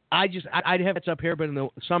 I'd have cats up here, but in the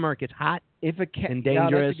summer it gets hot and dangerous. Yeah,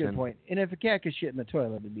 that's a good point. And if a cat could shit in the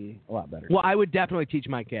toilet, it'd be a lot better. Well, I would definitely teach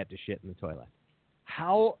my cat to shit in the toilet.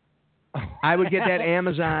 How? I would get that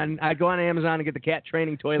Amazon. I'd go on Amazon and get the cat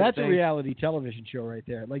training toilet. That's thing. a reality television show right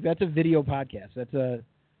there. Like, that's a video podcast. That's a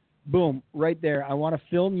boom right there. I want to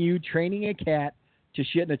film you training a cat to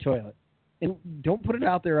shit in a toilet, and don't put it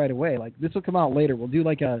out there right away. Like, this will come out later. We'll do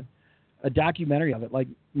like a documentary of it, like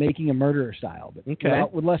Making a Murderer style,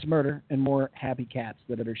 but with less murder and more happy cats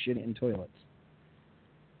that are shitting in toilets.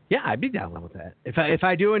 Yeah, I'd be down with that. If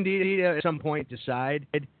I do indeed at some point decide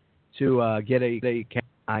to get a cat,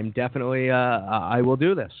 I'm definitely I will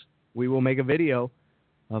do this. We will make a video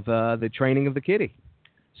of the training of the kitty.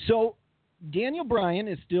 So Daniel Bryan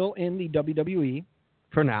is still in the WWE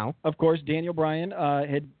for now. Of course, Daniel Bryan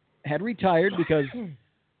had retired because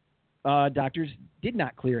doctors did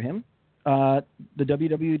not clear him. The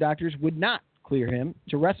WWE doctors would not clear him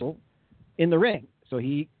to wrestle in the ring. So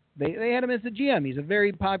they had him as the GM. He's a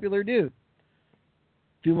very popular dude.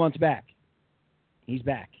 A few months back, he's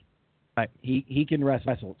back. Right. He can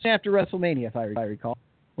wrestle. After WrestleMania, if I recall.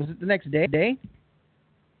 Was it the next day?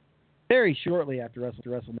 Very shortly after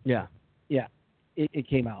WrestleMania. Yeah. Yeah, it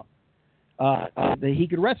came out. That he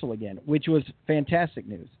could wrestle again, which was fantastic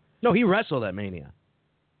news. No, he wrestled at Mania.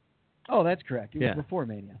 Oh, that's correct. It was Yeah. before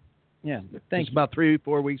Mania. Yeah, It thank was you. about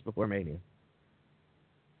 3-4 weeks before Mania.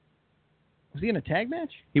 Was he in a tag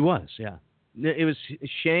match? He was, yeah. It was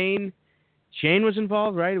Shane. Shane was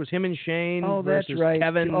involved, right? It was him and Shane Oh, that's versus right.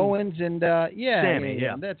 Kevin Owens and Sammy,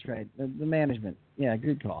 yeah. that's right. The management. Yeah,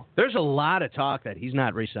 good call. There's a lot of talk that he's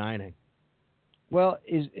not re-signing. Well,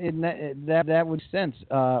 that would sense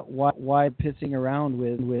why pissing around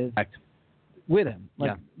with him.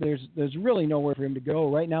 Like there's really nowhere for him to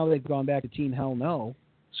go. Right now they've gone back to Team Hell No.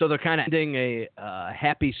 So they're kind of ending a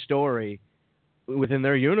happy story within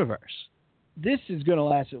their universe. This is going to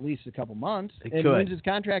last at least a couple months. It and could. when's his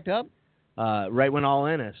contract up? Right when All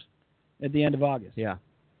In is. At the end of August. Yeah.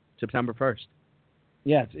 September 1st.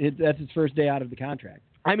 Yes, that's his first day out of the contract.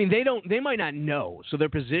 I mean, they might not know, so they're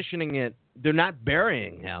positioning it. They're not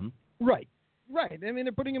burying him. Right. I mean,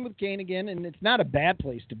 they're putting him with Kane again, and it's not a bad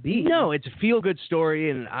place to be. No, it's a feel-good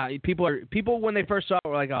story, and people when they first saw it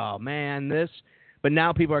were like, "Oh man, this," but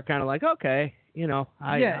now people are kind of like, "Okay, it'll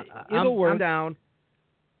I'm work. down."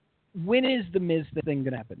 When is the Miz thing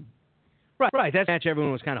going to happen? Right. That match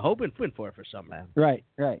everyone was kind of hoping for some reason. Right.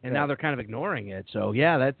 And now they're kind of ignoring it. So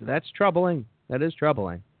yeah, that's troubling. That is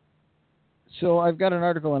troubling. So I've got an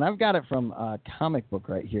article, and I've got it from Comic Book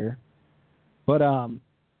right here. But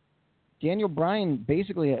Daniel Bryan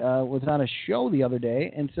basically was on a show the other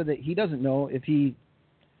day and said that he doesn't know if he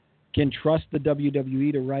can trust the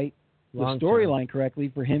WWE to write the storyline correctly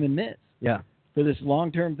for him and Miz. Yeah. For this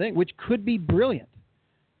long-term thing, which could be brilliant.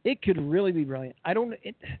 It could really be brilliant.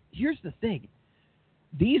 Here's the thing.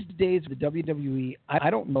 These days, the WWE, I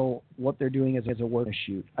don't know what they're doing as a work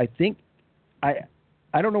shoot. I think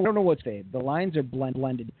I don't know what's fade. The lines are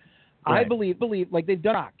blended. Right. I believe like they've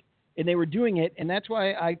done Rock, and they were doing it, and that's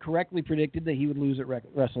why I correctly predicted that he would lose at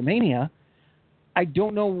WrestleMania. I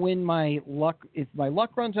don't know when if my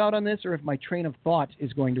luck runs out on this, or if my train of thought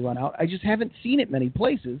is going to run out. I just haven't seen it many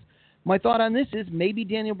places. My thought on this is maybe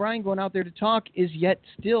Daniel Bryan going out there to talk is yet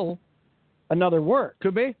still another work.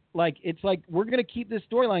 Could be. It's like we're going to keep this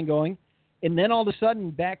storyline going, and then all of a sudden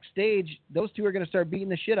backstage, those two are going to start beating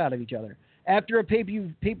the shit out of each other. After a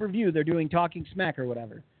pay-per-view, they're doing Talking Smack or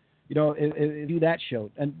whatever. If do that show,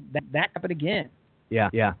 and that happened again. Yeah.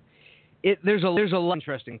 There's a lot of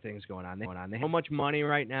interesting things going on. They have so much money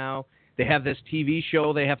right now. They have this TV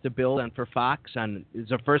show they have to build for Fox. It's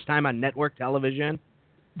the first time on network television.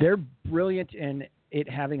 They're brilliant in it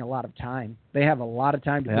having a lot of time. They have a lot of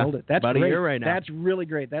time to build it. That's about great. A year right now. That's really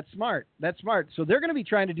great. That's smart. So they're going to be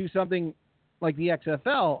trying to do something like the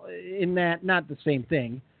XFL in that, not the same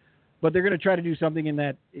thing, but they're going to try to do something in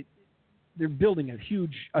that they're building a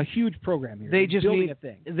huge program here. They just building need a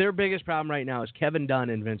thing. Their biggest problem right now is Kevin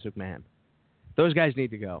Dunn and Vince McMahon. Those guys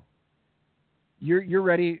need to go. You're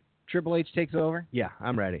ready? Triple H takes over? Yeah,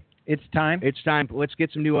 I'm ready. It's time? It's time. Let's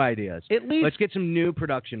get some new ideas. At least let's get some new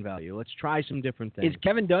production value. Let's try some different things. Is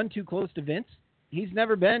Kevin Dunn too close to Vince? He's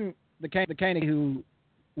never been the kind of who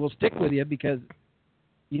will stick with you because,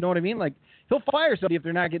 you know what I mean? Like, he'll fire somebody if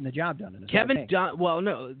they're not getting the job done. Kevin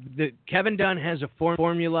Dunn, Kevin Dunn has a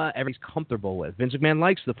formula everybody's comfortable with. Vince McMahon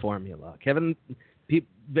likes the formula.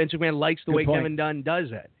 Vince McMahon likes the way Kevin Dunn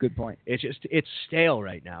does it. Good point. It's stale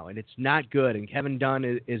right now, and it's not good. And Kevin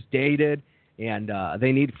Dunn is dated, and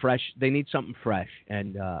they need something fresh.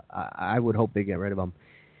 And I would hope they get rid of him.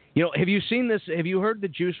 Have you seen this? Have you heard the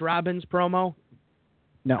Juice Robbins promo?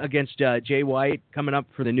 No. Against Jay White coming up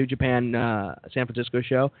for the New Japan San Francisco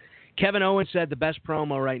show. Kevin Owens said the best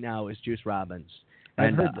promo right now is Juice Robbins.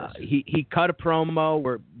 I've heard this. He cut a promo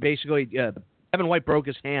where basically Kevin White broke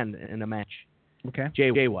his hand in a match. Okay.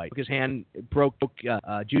 Jay White. His hand broke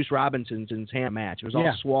Juice Robinson's hand match. It was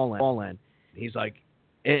all swollen. He's like,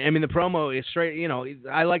 I mean, the promo is straight.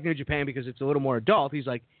 I like New Japan because it's a little more adult. He's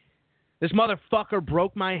like, this motherfucker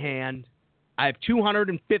broke my hand. I have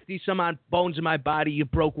 250 some odd bones in my body. You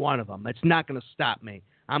broke one of them. That's not going to stop me.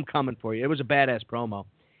 I'm coming for you. It was a badass promo.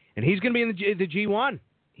 And he's going to be in the G1.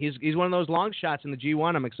 He's one of those long shots in the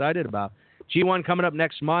G1 I'm excited about. G1 coming up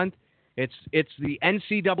next month. It's the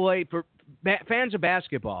NCAA for fans of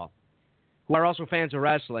basketball who are also fans of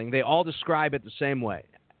wrestling. They all describe it the same way.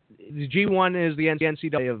 The G1 is the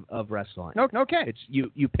NCAA of wrestling. Okay. It's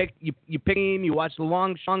you pick team, you watch the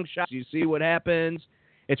long shots, you see what happens.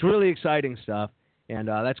 It's really exciting stuff, and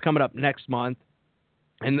that's coming up next month.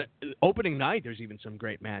 And the opening night, there's even some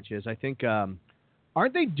great matches. I think.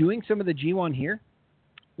 Aren't they doing some of the G1 here?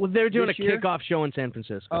 Well, they're doing this a year? kickoff show in San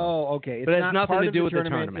Francisco. Oh, okay. It's But it has not nothing part to of do the with the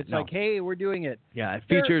tournament. tournament, It's no. like, hey, we're doing it. Yeah, it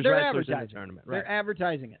They're- features they're wrestlers in the advertising. tournament. Right. They're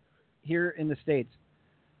advertising it here in the States.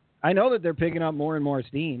 I know that they're picking up more and more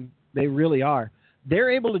steam. They really are. They're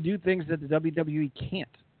able to do things that the WWE can't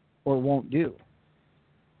or won't do.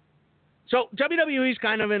 So WWE's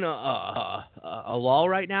kind of in a lull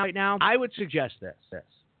right now. I would suggest this.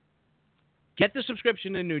 Get the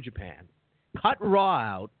subscription to New Japan. Cut Raw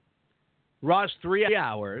out. Raw's 3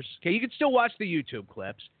 hours. Okay, you can still watch the YouTube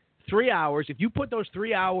clips. 3 hours. If you put those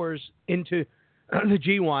 3 hours into the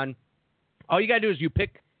G1, all you got to do is you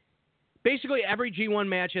pick. Basically, every G1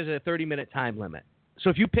 match has a 30-minute time limit. So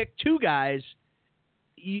if you pick 2 guys,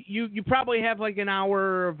 you probably have like an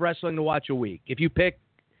hour of wrestling to watch a week. If you pick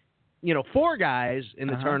 4 guys in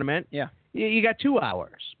the tournament, Yeah. you got 2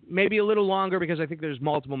 hours, maybe a little longer because I think there's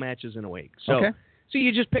multiple matches in a week. So, Okay. so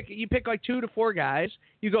you just pick like 2 to 4 guys.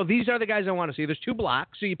 You go, these are the guys I want to see. There's 2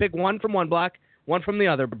 blocks, so you pick one from one block, one from the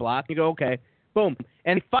other block. You go, okay, boom,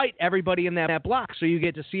 and you fight everybody in that block, so you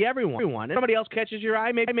get to see everyone. And somebody else catches your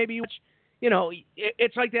eye, maybe you watch.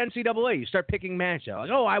 It's like the NCAA. You start picking matchups. Like,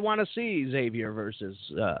 oh, I want to see Xavier versus,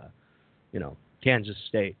 Kansas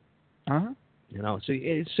State. Uh-huh. So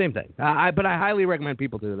it's the same thing. But I highly recommend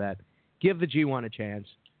people do that. Give the G1 a chance.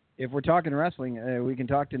 If we're talking wrestling, we can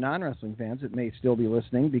talk to non-wrestling fans that may still be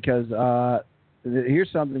listening because here's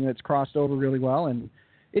something that's crossed over really well, and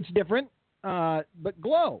it's different, but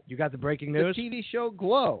Glow. You got the breaking The news? TV show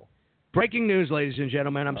Glow. Breaking news, ladies and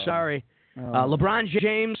gentlemen. I'm sorry. LeBron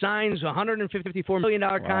James signs a $154 million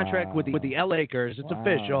contract with the LA Lakers. It's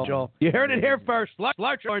official. You heard it here first.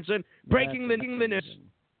 Larch Lawrenson breaking the news.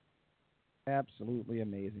 Absolutely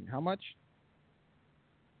amazing. How much?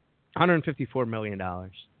 $154 million.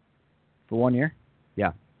 For 1 year?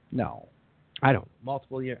 Yeah. No. I don't.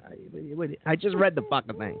 Multiple years. I just read the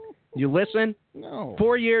fucking thing. You listen? No.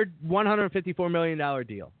 4-year, $154 million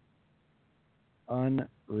deal.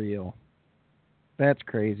 Unreal. That's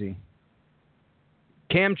crazy.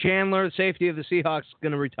 Cam Chandler, the safety of the Seahawks,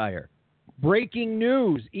 going to retire. Breaking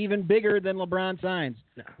news, even bigger than LeBron signs.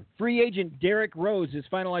 Free agent Derrick Rose is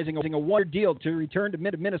finalizing a one-year deal to return to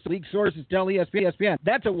Minnesota. League sources tell ESPN.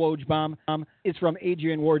 That's a Woj bomb. It's from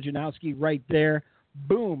Adrian Wojnarowski right there.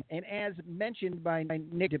 Boom. And as mentioned by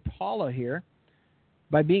Nick DiPaula here,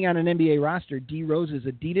 by being on an NBA roster, D. Rose's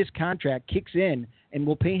Adidas contract kicks in and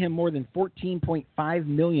will pay him more than $14.5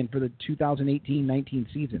 million for the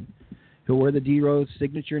 2018-19 season. He'll wear the D. Rose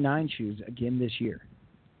Signature 9 shoes again this year.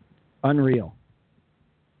 Unreal.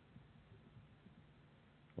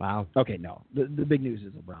 Wow. Okay, no. The big news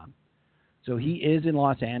is LeBron. So he is in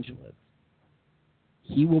Los Angeles.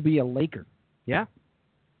 He will be a Laker. Yeah.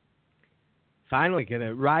 Finally going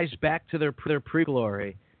to rise back to their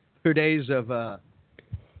pre-glory. Their days of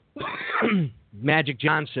Magic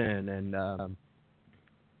Johnson and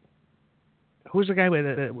who's the guy with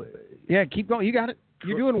it? Yeah, keep going. You got it.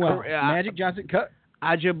 You're doing well. Magic Johnson.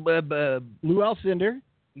 Lou Alcindor.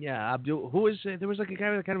 Yeah, Abdul. Who is? There was like a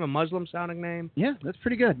guy with kind of a Muslim-sounding name. Yeah, that's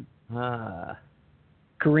pretty good. Was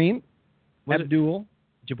Kareem it Abdul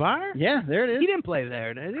Jabbar? Yeah, there it is. He didn't play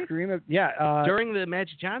there, did he? Kareem. Yeah. During the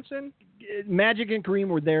Magic Johnson. Magic and Kareem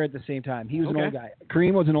were there at the same time. He was an Okay. old guy.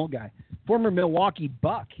 Kareem was an old guy. Former Milwaukee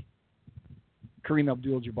Buck. Kareem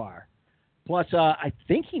Abdul-Jabbar. Plus, I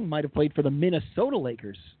think he might have played for the Minnesota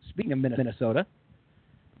Lakers. Speaking of Minnesota.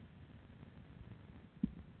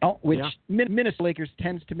 Oh, which Minnesota Lakers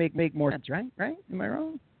tends to make more sense, right? Right? Am I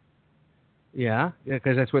wrong? Yeah,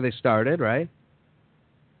 because that's where they started, right?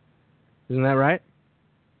 Isn't that right?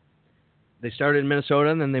 They started in Minnesota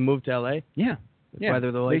and then they moved to L.A.? Yeah. That's why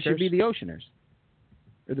they're the Lakers? They should be the Oceaners.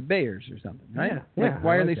 Or the Bayers or something, right? Yeah.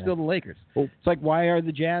 Why are like they that. still the Lakers? Oh. It's like why are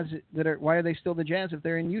they still the Jazz if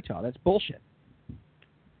they're in Utah? That's bullshit.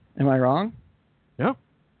 Am I wrong? No.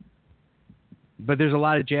 But there's a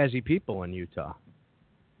lot of jazzy people in Utah.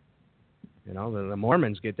 You know, the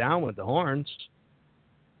Mormons get down with the horns.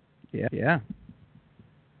 Yeah.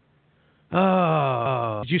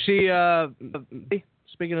 Oh. Did you see,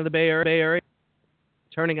 speaking of the Bay Area,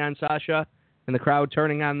 turning on Sasha and the crowd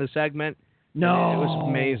turning on the segment? No. It was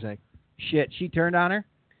amazing. Shit, she turned on her?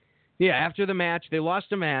 Yeah, after the match, they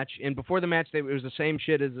lost a match, and before the match, it was the same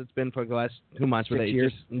shit as it's been for the last 2 months, where 6 they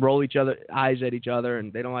years. just roll each other eyes at each other,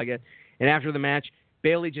 and they don't like it. And after the match,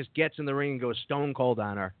 Bayley just gets in the ring and goes stone cold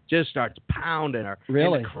on her, just starts pounding her.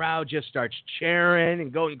 Really? And the crowd just starts cheering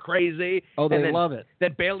and going crazy. Oh, they and then, love it.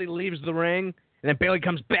 Then Bayley leaves the ring, and then Bayley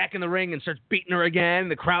comes back in the ring and starts beating her again.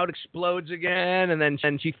 The crowd explodes again, and then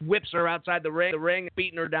she whips her outside the ring,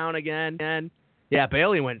 beating her down again. And yeah,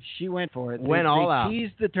 Bayley went. She went for it. Went all out. They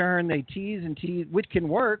teased the turn. They tease and tease, which can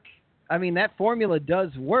work. I mean, that formula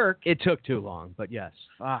does work. It took too long, but yes.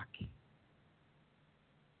 Fuck.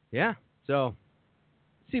 Yeah. So.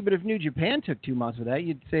 See, but if New Japan took 2 months with that,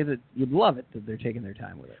 you'd say that you'd love it that they're taking their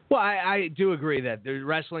time with it. Well, I do agree that the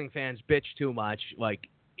wrestling fans bitch too much. Like,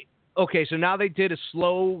 okay, so now they did a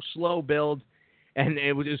slow build, and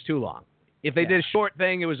it was too long. If they did a short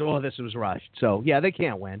thing, it was, this was rushed. So, yeah, they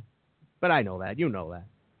can't win. But I know that. You know that.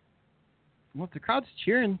 Well, if the crowd's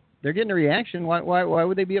cheering, they're getting a reaction. Why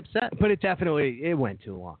would they be upset? But it went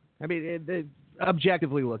too long. I mean,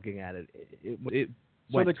 objectively looking at it, it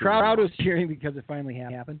so the crowd was cheering because it finally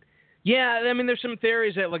happened? Yeah, I mean, there's some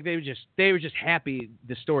theories that like they were just happy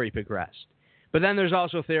the story progressed. But then there's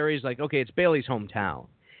also theories like, okay, it's Bayley's hometown.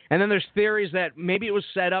 And then there's theories that maybe it was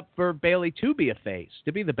set up for Bayley to be a face,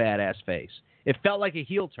 to be the badass face. It felt like a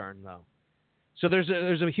heel turn, though. So there's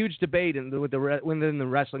a huge debate within the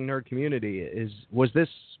wrestling nerd community. Was this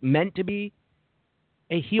meant to be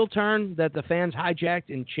a heel turn that the fans hijacked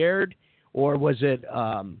and cheered, or was it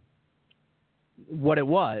what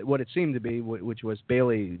it seemed to be, which was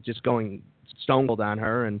Bayley just going stone cold on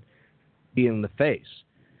her and being the face?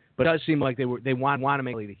 But it does seem like they want to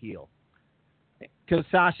make Bayley the heel. Because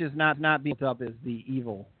Sasha's not built up as the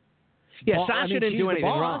evil. Yeah, Sasha didn't do anything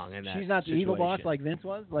wrong in that She's not the evil boss like Vince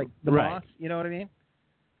was, like the boss. You know what I mean?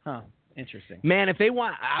 Huh. Interesting. Man, if they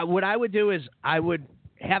want, what I would do is I would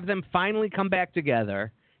have them finally come back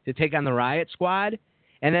together to take on the Riot Squad,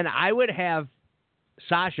 and then I would have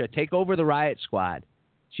Sasha take over the Riot Squad.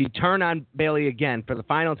 She'd turn on Bayley again for the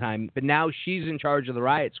final time, but now she's in charge of the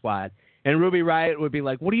Riot Squad, and Ruby Riott would be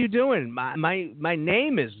like, "What are you doing? My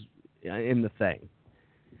name is in the thing."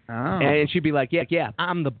 Oh. And she'd be like, yeah,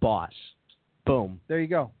 I'm the boss. Boom. There you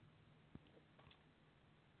go.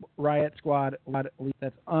 Riot Squad.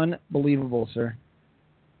 That's unbelievable, sir.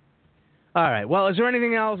 All right. Well, is there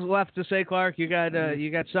anything else left to say, Clark? You got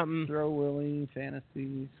something? Throw Willie,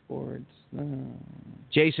 fantasy, sports.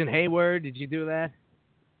 Jason Hayward, did you do that?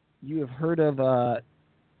 You have heard of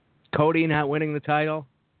Cody not winning the title?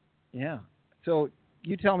 Yeah. So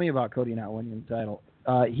you tell me about Cody not winning the title.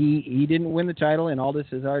 He didn't win the title, and Aldis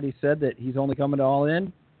has already said that he's only coming to All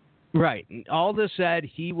In. Right. Aldis said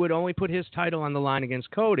he would only put his title on the line against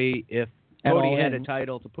Cody if Cody had a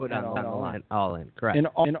title to put on the line. All In, correct. And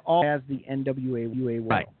All has the NWA UA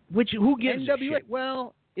right. Which who gives NWA? a shit?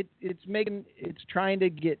 Well, it's trying to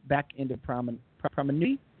get back into prominence.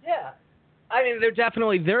 Yeah. I mean,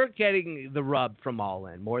 they're getting the rub from All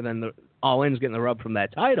In more than the All In's getting the rub from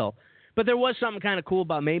that title. But there was something kind of cool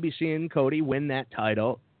about maybe seeing Cody win that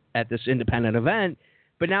title at this independent event.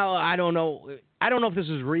 But now I don't know if this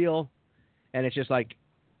is real, and it's just like,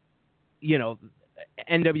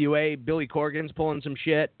 NWA, Billy Corgan's pulling some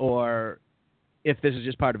shit, or if this is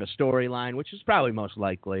just part of a storyline, which is probably most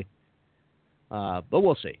likely. But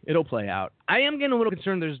we'll see. It'll play out. I am getting a little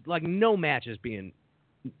concerned. There's like no matches being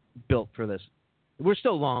built for this. We're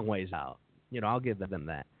still a long ways out. I'll give them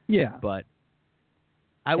that. Yeah. But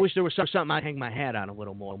I wish there was something I'd hang my hat on a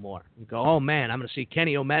little more. And go, oh, man, I'm going to see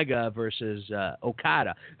Kenny Omega versus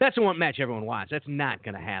Okada. That's the one match everyone wants. That's not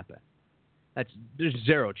going to happen. There's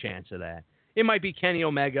zero chance of that. It might be Kenny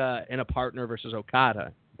Omega and a partner versus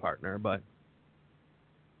Okada partner, but...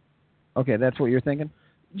 Okay, that's what you're thinking?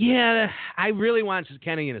 Yeah, I really want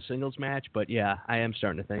Kenny in a singles match, but yeah, I am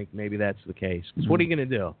starting to think maybe that's the case. Because what are you going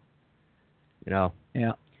to do? Yeah.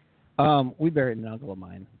 We buried an uncle of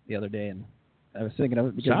mine the other day, and I was thinking of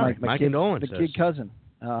it because my kid cousin,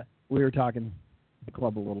 we were talking the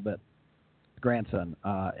club a little bit, grandson,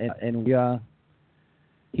 and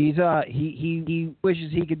he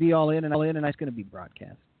wishes he could be all in, and it's going to be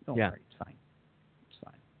broadcast. Don't worry, it's fine.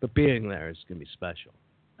 But being there is going to be special.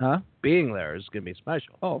 Huh? Being there is going to be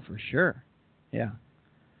special. Oh, for sure. Yeah.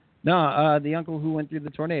 No, the uncle who went through the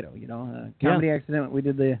tornado, comedy accident. We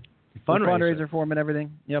did the fundraiser for him and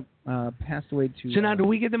everything. Yep. Passed away too. So now, do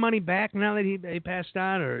we get the money back now that he passed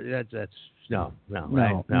on, or that's no.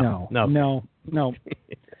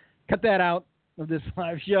 Cut that out of this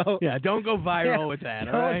live show. Yeah, don't go viral with that.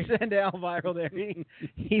 All right. Don't send Al viral there.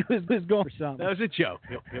 He was going for something. That was a joke.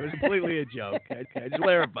 It was completely a joke. I just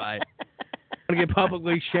clarify. I'm gonna get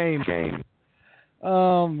publicly shamed.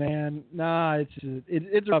 Oh man, nah, it's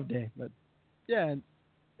a rough day, but yeah.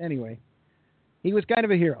 Anyway, he was kind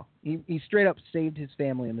of a hero. He straight up saved his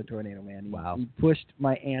family in the tornado, man. He pushed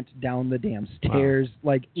my aunt down the damn stairs,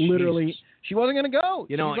 like literally. Jesus. She wasn't gonna go.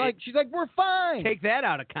 She's like, we're fine. Take that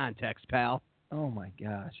out of context, pal. Oh my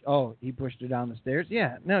gosh. Oh, he pushed her down the stairs.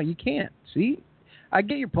 Yeah, no, you can't. See, I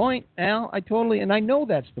get your point, Al. And I know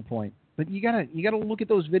that's the point. But you gotta look at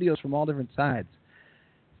those videos from all different sides.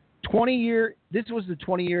 This was the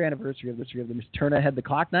 20-year anniversary of the Turn Ahead the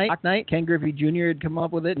Clock night. Ken Griffey Jr. had come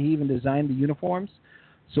up with it, and he even designed the uniforms.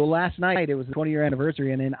 So last night, it was the 20-year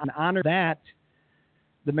anniversary, and in honor of that,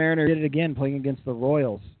 the Mariners did it again, playing against the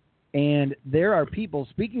Royals. And there are people,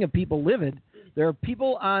 speaking of people livid, there are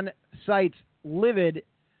people on sites livid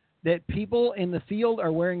that people in the field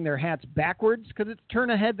are wearing their hats backwards because it's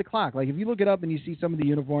Turn Ahead the Clock. Like, if you look it up and you see some of the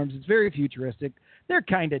uniforms, it's very futuristic. They're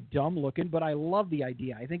kind of dumb looking, but I love the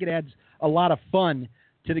idea. I think it adds a lot of fun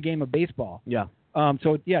to the game of baseball. Yeah.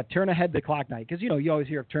 Turn Ahead the Clock night. Because, you always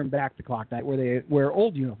hear of Turn Back the Clock night where they wear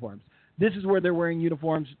old uniforms. This is where they're wearing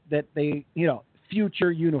uniforms that they,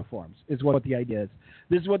 future uniforms is what the idea is.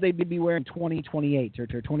 This is what they'd be wearing 2028 or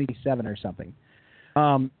 2027 or something.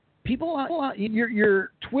 People,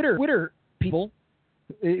 your Twitter people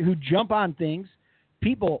who jump on things,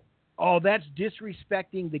 people, that's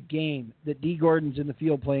disrespecting the game that D. Gordon's in the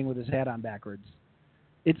field playing with his hat on backwards.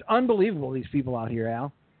 It's unbelievable, these people out here,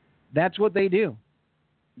 Al. That's what they do.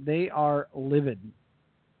 They are livid.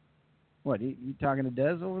 What, you talking to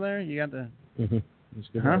Dez over there? You got the... Mm-hmm.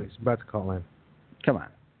 He's about to call in. Come on.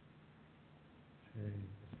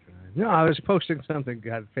 No, I was posting something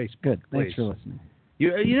on Facebook. Good. Please. Thanks for listening.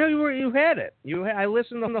 You had it. I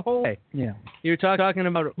listened on the whole way. Yeah. You were talking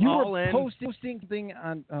about you all were in. posting something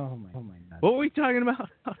on. Oh my God. What were we talking about?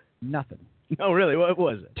 Nothing. No, really. What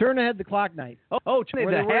was it? Turn Ahead the Clock night.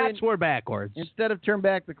 The hats were backwards. Instead of Turn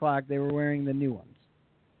Back the Clock, they were wearing the new ones.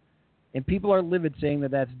 And people are livid, saying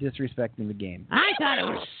that that's disrespecting the game. I thought it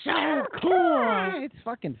was so cool. It's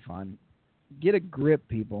fucking fun. Get a grip,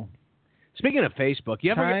 people. Speaking of Facebook,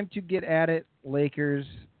 you ever time to get at it, Lakers.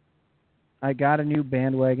 I got a new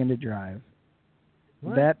bandwagon to drive.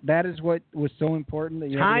 What? That is what was so important. That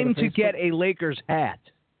you time to get a Lakers hat.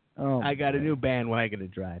 Oh, I got a new bandwagon to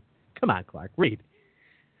drive. Come on, Clark. Read.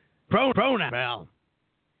 Pronoun.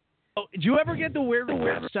 Oh, do you ever get the weird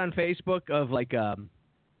posts on Facebook of like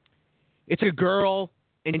it's a girl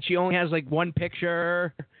and she only has like one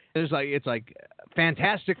picture. It's like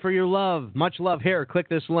fantastic for your love, much love. Here, click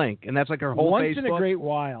this link, and that's like her whole Once Facebook. in a great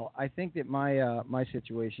while, I think that my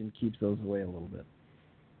situation keeps those away a little bit.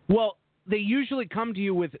 Well, they usually come to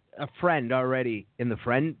you with a friend already in the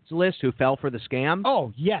friends list who fell for the scam.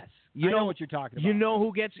 Oh yes, I know what you're talking about. You know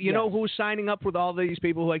who gets? You know who's signing up with all these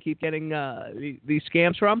people who I keep getting these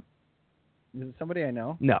scams from? Is it somebody I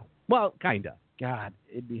know? No. Well, kinda. God,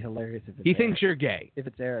 it'd be hilarious if it's he Eric. thinks you're gay. If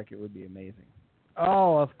it's Eric, it would be amazing.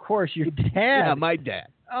 Oh, of course, your dad. Yeah, my dad.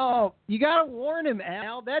 Oh, you gotta warn him,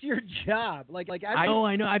 Al. That's your job.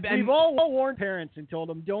 I know. We've all warned parents and told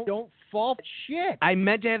them don't fall for shit. I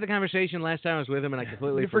meant to have the conversation last time I was with him, and I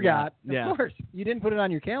completely forgot. Yeah. Of course, you didn't put it on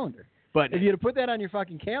your calendar. But if you'd have put that on your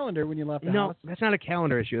fucking calendar when you left the house. No, that's not a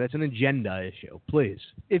calendar issue. That's an agenda issue. Please.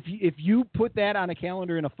 If you put that on a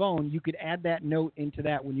calendar in a phone, you could add that note into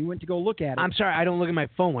that when you went to go look at it. I'm sorry, I don't look at my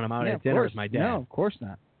phone when I'm out at dinner with my dad. No, of course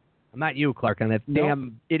not. I'm not you, Clark, on that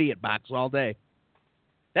damn idiot box all day.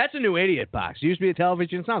 That's a new idiot box. It used to be a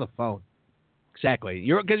television. It's not a phone. Exactly.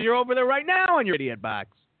 Because you're over there right now on your idiot box.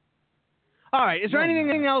 All right. Is there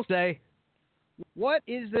anything else to say? What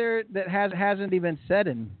is there that hasn't even said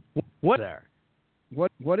in? What there?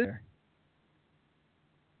 What is there?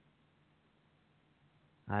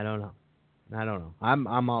 I don't know.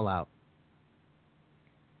 I'm all out.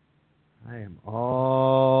 I am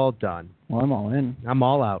all done. Well, I'm all in. I'm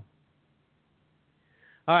all out.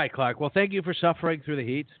 All right, Clark. Well, thank you for suffering through the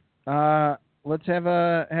heat. Let's have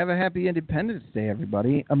a happy Independence Day,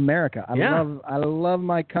 everybody. America. I love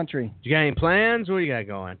my country. You got any plans? What do you got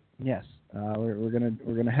going? Yes. We're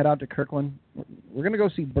gonna head out to Kirkland. We're gonna go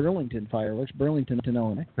see Burlington fireworks, Burlington,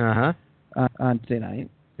 Illinois. On Tuesday night.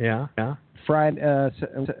 Yeah. Friday.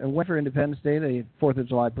 Went for Independence Day, the 4th of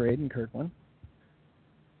July parade in Kirkland.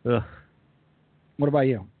 Ugh. What about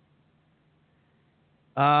you?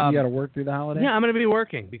 You got to work through the holiday? Yeah, I'm going to be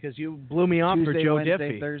working because you blew me off Tuesday, for Joe Wednesday,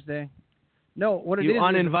 Diffie. Thursday. No, what it you is. You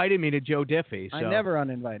uninvited me to Joe Diffie. So I never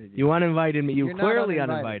uninvited you. You uninvited me. You're clearly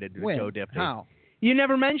uninvited. to When? Joe Diffie. How? You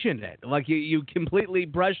never mentioned it. Like you completely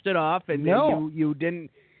brushed it off, and you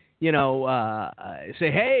didn't,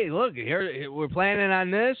 say, hey, look, here we're planning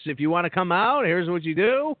on this. If you want to come out, here's what you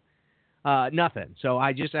do. Nothing. So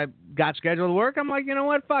I got scheduled work. I'm like, you know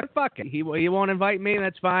what? Fuck it. He won't invite me.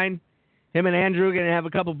 That's fine. Him and Andrew are going to have a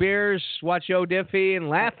couple beers, watch Joe Diffie, and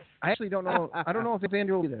laugh. I actually don't know. I don't know if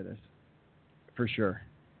Andrew will be there for sure.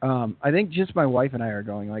 I think just my wife and I are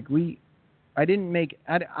going.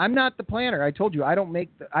 I'm not the planner. I told you I don't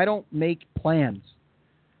make plans.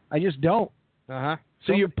 I just don't.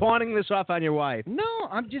 So you're pawning this off on your wife? No,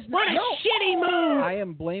 I'm just. What a shitty move! I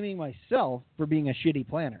am blaming myself for being a shitty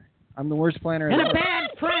planner. I'm the worst planner. And a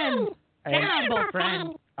bad friend. And Terrible friend.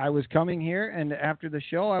 I was coming here, and after the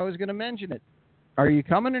show, I was going to mention it. Are you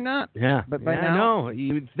coming or not? Yeah. But by yeah, now- no,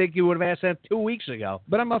 you'd think you would have asked that 2 weeks ago.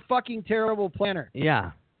 But I'm a fucking terrible planner.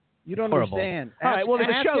 Yeah. You don't Horrible. understand. All right, well, the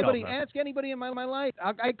ask show's anybody, over. ask anybody in my life.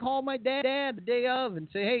 I call my dad the day of and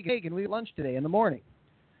say, hey, can we eat lunch today in the morning?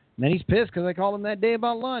 And then he's pissed because I called him that day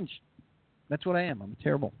about lunch. That's what I am. I'm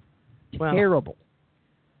terrible. Well, Terrible.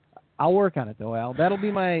 I'll work on it though, Al. That'll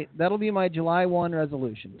be my July 1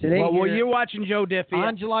 resolution. Today, well, here, you're watching Joe Diffie.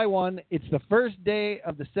 on July 1, it's the first day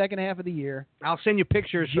of the second half of the year. I'll send you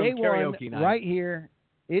pictures from J1 karaoke night. right here.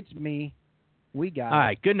 It's me. We got All it.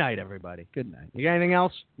 right. Good night, everybody. Good night. You got anything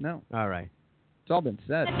else? No, All right. it's all been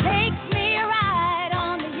said. Take me